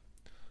see.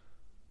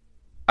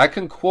 I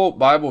can quote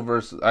Bible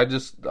verses.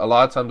 A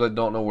lot of times I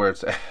don't know where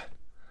it's at.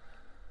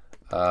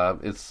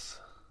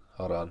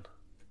 Hold on.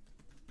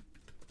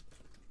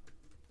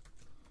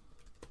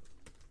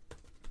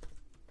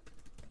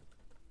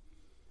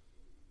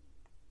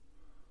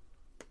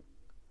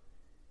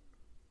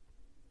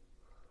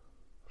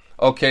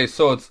 Okay,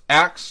 so it's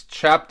Acts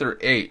chapter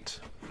 8.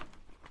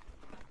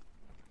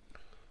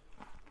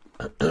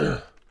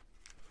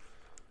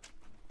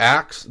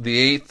 Acts,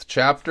 the 8th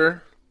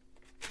chapter.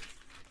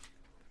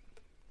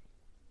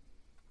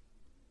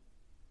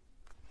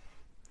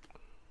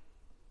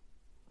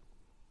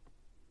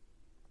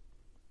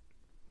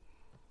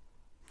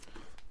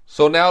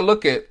 So now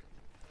look at.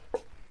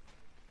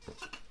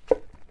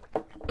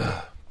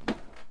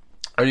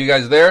 Are you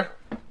guys there?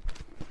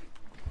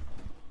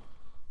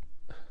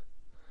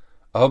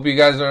 I hope you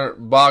guys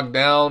aren't bogged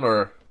down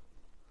or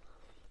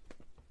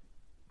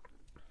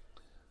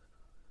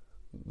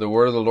the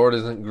word of the Lord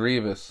isn't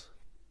grievous.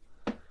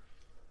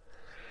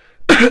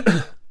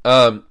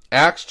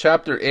 Acts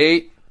chapter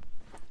 8.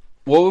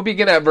 Well, we'll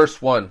begin at verse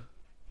 1.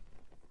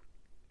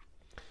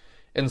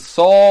 And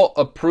Saul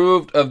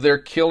approved of their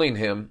killing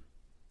him.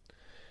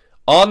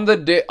 On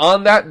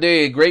that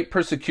day, great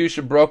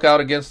persecution broke out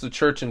against the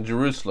church in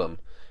Jerusalem,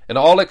 and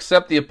all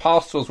except the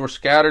apostles were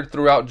scattered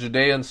throughout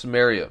Judea and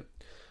Samaria.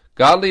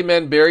 Godly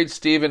men buried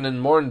Stephen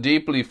and mourned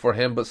deeply for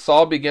him, but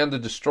Saul began to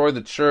destroy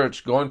the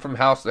church. Going from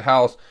house to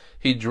house,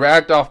 he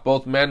dragged off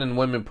both men and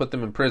women and put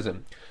them in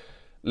prison.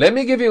 Let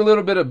me give you a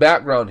little bit of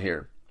background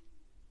here.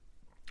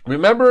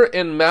 Remember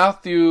in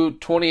Matthew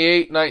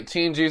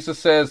 28:19, Jesus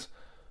says,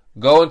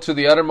 go into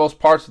the uttermost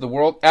parts of the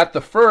world. At the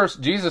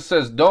first, Jesus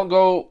says, don't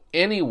go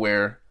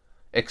anywhere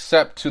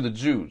except to the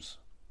Jews.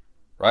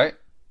 Right?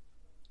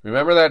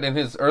 Remember that in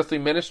his earthly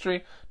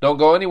ministry? Don't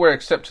go anywhere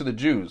except to the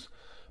Jews.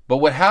 But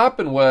what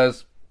happened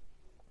was,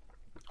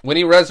 when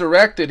he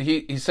resurrected,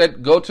 he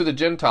said, go to the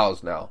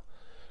Gentiles now.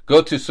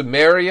 Go to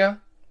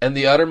Samaria and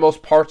the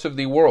uttermost parts of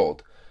the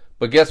world.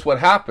 But guess what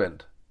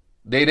happened?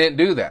 They didn't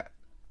do that.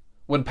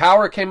 When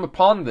power came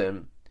upon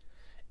them,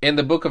 in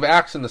the book of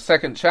Acts in the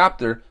 2nd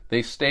chapter,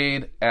 they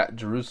stayed at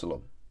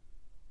Jerusalem.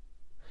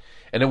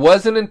 And it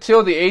wasn't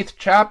until the 8th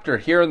chapter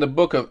here in the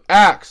book of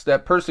Acts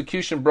that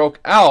persecution broke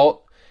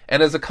out.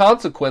 And as a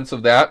consequence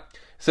of that,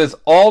 it says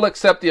all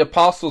except the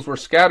apostles were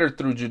scattered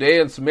through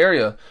Judea and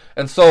Samaria.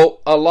 And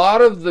so a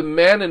lot of the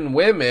men and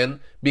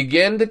women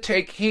began to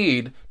take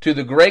heed to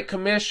the Great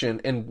Commission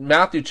in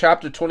Matthew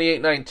chapter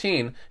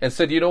 28:19 and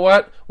said, you know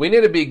what? We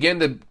need to begin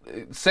to,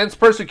 since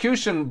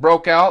persecution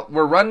broke out,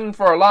 we're running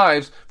for our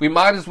lives, we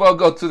might as well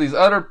go to these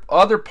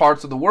other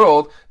parts of the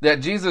world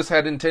that Jesus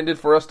had intended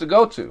for us to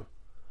go to.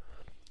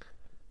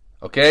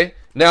 Okay?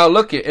 Now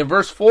look at, in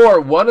verse 4,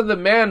 one of the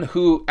men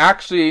who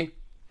actually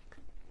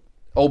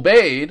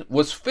obeyed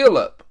was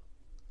Philip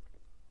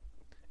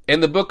in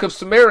the book of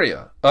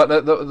Samaria,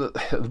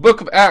 the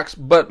book of Acts,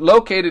 but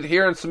located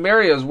here in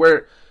Samaria is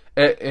where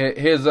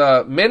his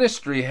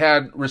ministry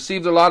had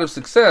received a lot of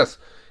success.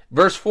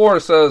 Verse 4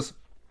 says,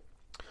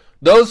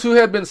 those who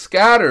had been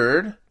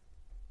scattered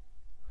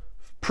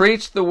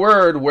preached the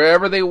word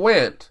wherever they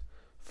went.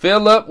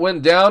 Philip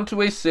went down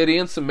to a city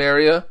in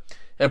Samaria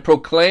and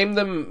proclaimed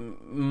the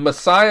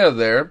Messiah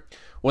there.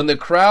 When the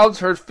crowds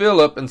heard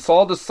Philip and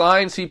saw the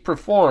signs he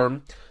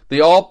performed, they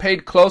all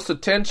paid close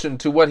attention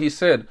to what he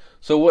said.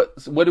 So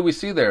what do we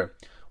see there?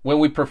 When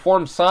we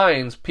perform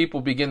signs, people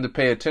begin to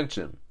pay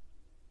attention.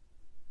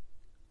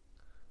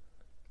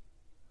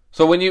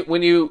 So when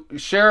you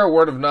share a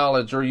word of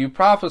knowledge, or you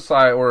prophesy,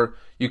 or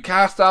you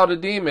cast out a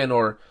demon,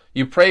 or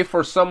you pray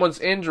for someone's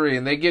injury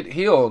and they get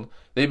healed,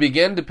 they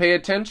begin to pay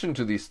attention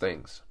to these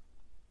things.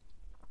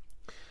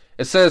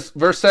 It says,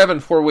 verse 7,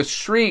 for with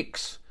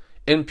shrieks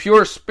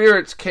impure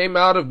spirits came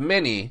out of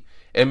many,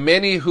 and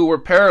many who were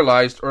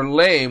paralyzed or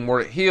lame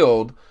were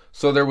healed,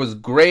 so there was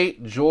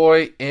great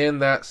joy in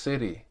that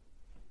city.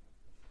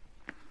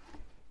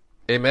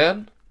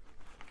 Amen?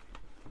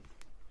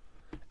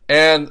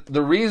 And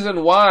the reason,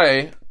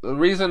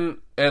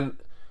 and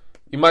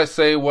you might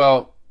say,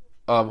 well,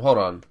 hold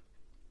on.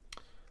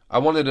 I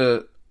wanted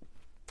to...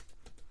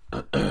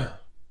 Let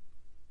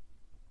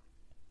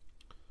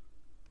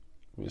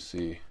me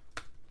see.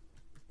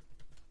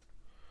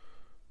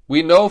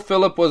 We know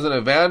Philip was an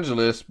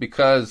evangelist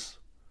because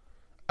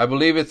I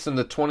believe it's in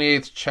the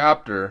 28th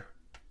chapter.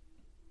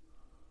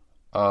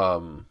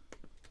 Hold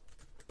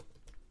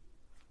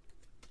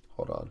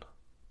on.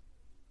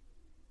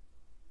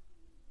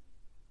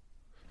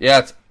 Yeah,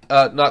 it's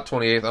not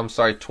 28th, I'm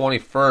sorry,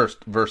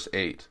 21st, verse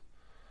 8.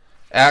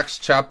 Acts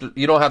chapter,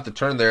 you don't have to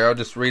turn there, I'll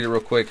just read it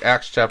real quick.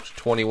 Acts chapter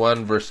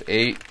 21, verse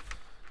 8.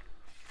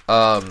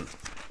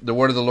 The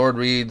word of the Lord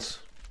reads,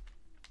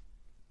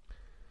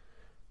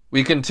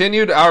 "We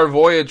continued our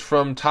voyage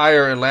from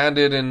Tyre and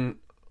landed in,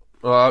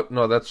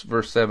 no, that's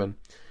verse 7.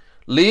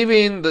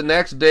 Leaving the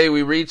next day,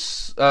 we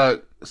reached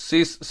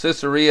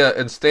Caesarea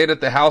and stayed at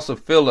the house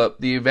of Philip,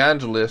 the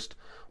evangelist,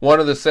 one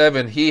of the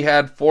 7. He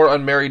had 4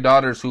 unmarried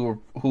daughters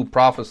who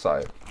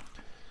prophesied."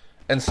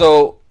 And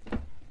so,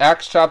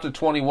 Acts chapter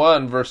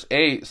 21, verse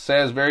 8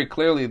 says very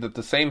clearly that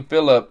the same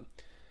Philip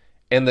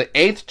in the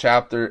 8th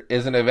chapter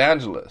is an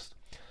evangelist.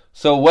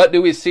 So what do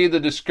we see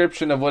the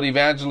description of what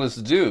evangelists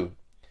do?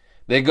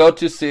 They go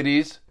to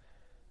cities.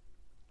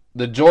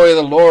 The joy of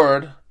the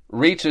Lord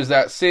reaches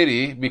that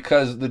city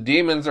because the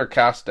demons are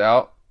cast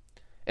out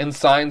and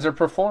signs are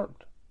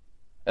performed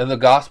and the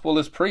gospel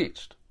is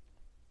preached.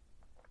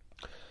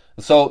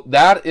 So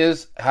that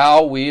is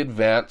how we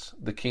advance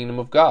the kingdom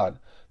of God.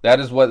 That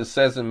is what it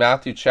says in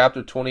Matthew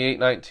chapter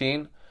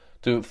 28:19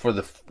 for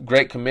the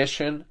Great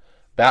Commission,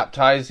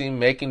 baptizing,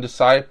 making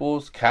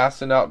disciples,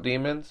 casting out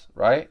demons,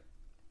 right?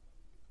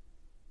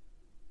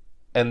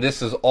 And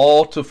this is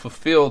all to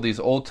fulfill these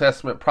Old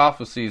Testament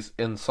prophecies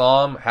in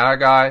Psalm,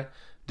 Haggai,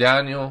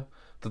 Daniel,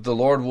 that the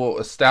Lord will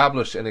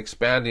establish and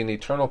expand an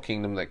eternal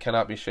kingdom that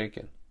cannot be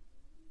shaken.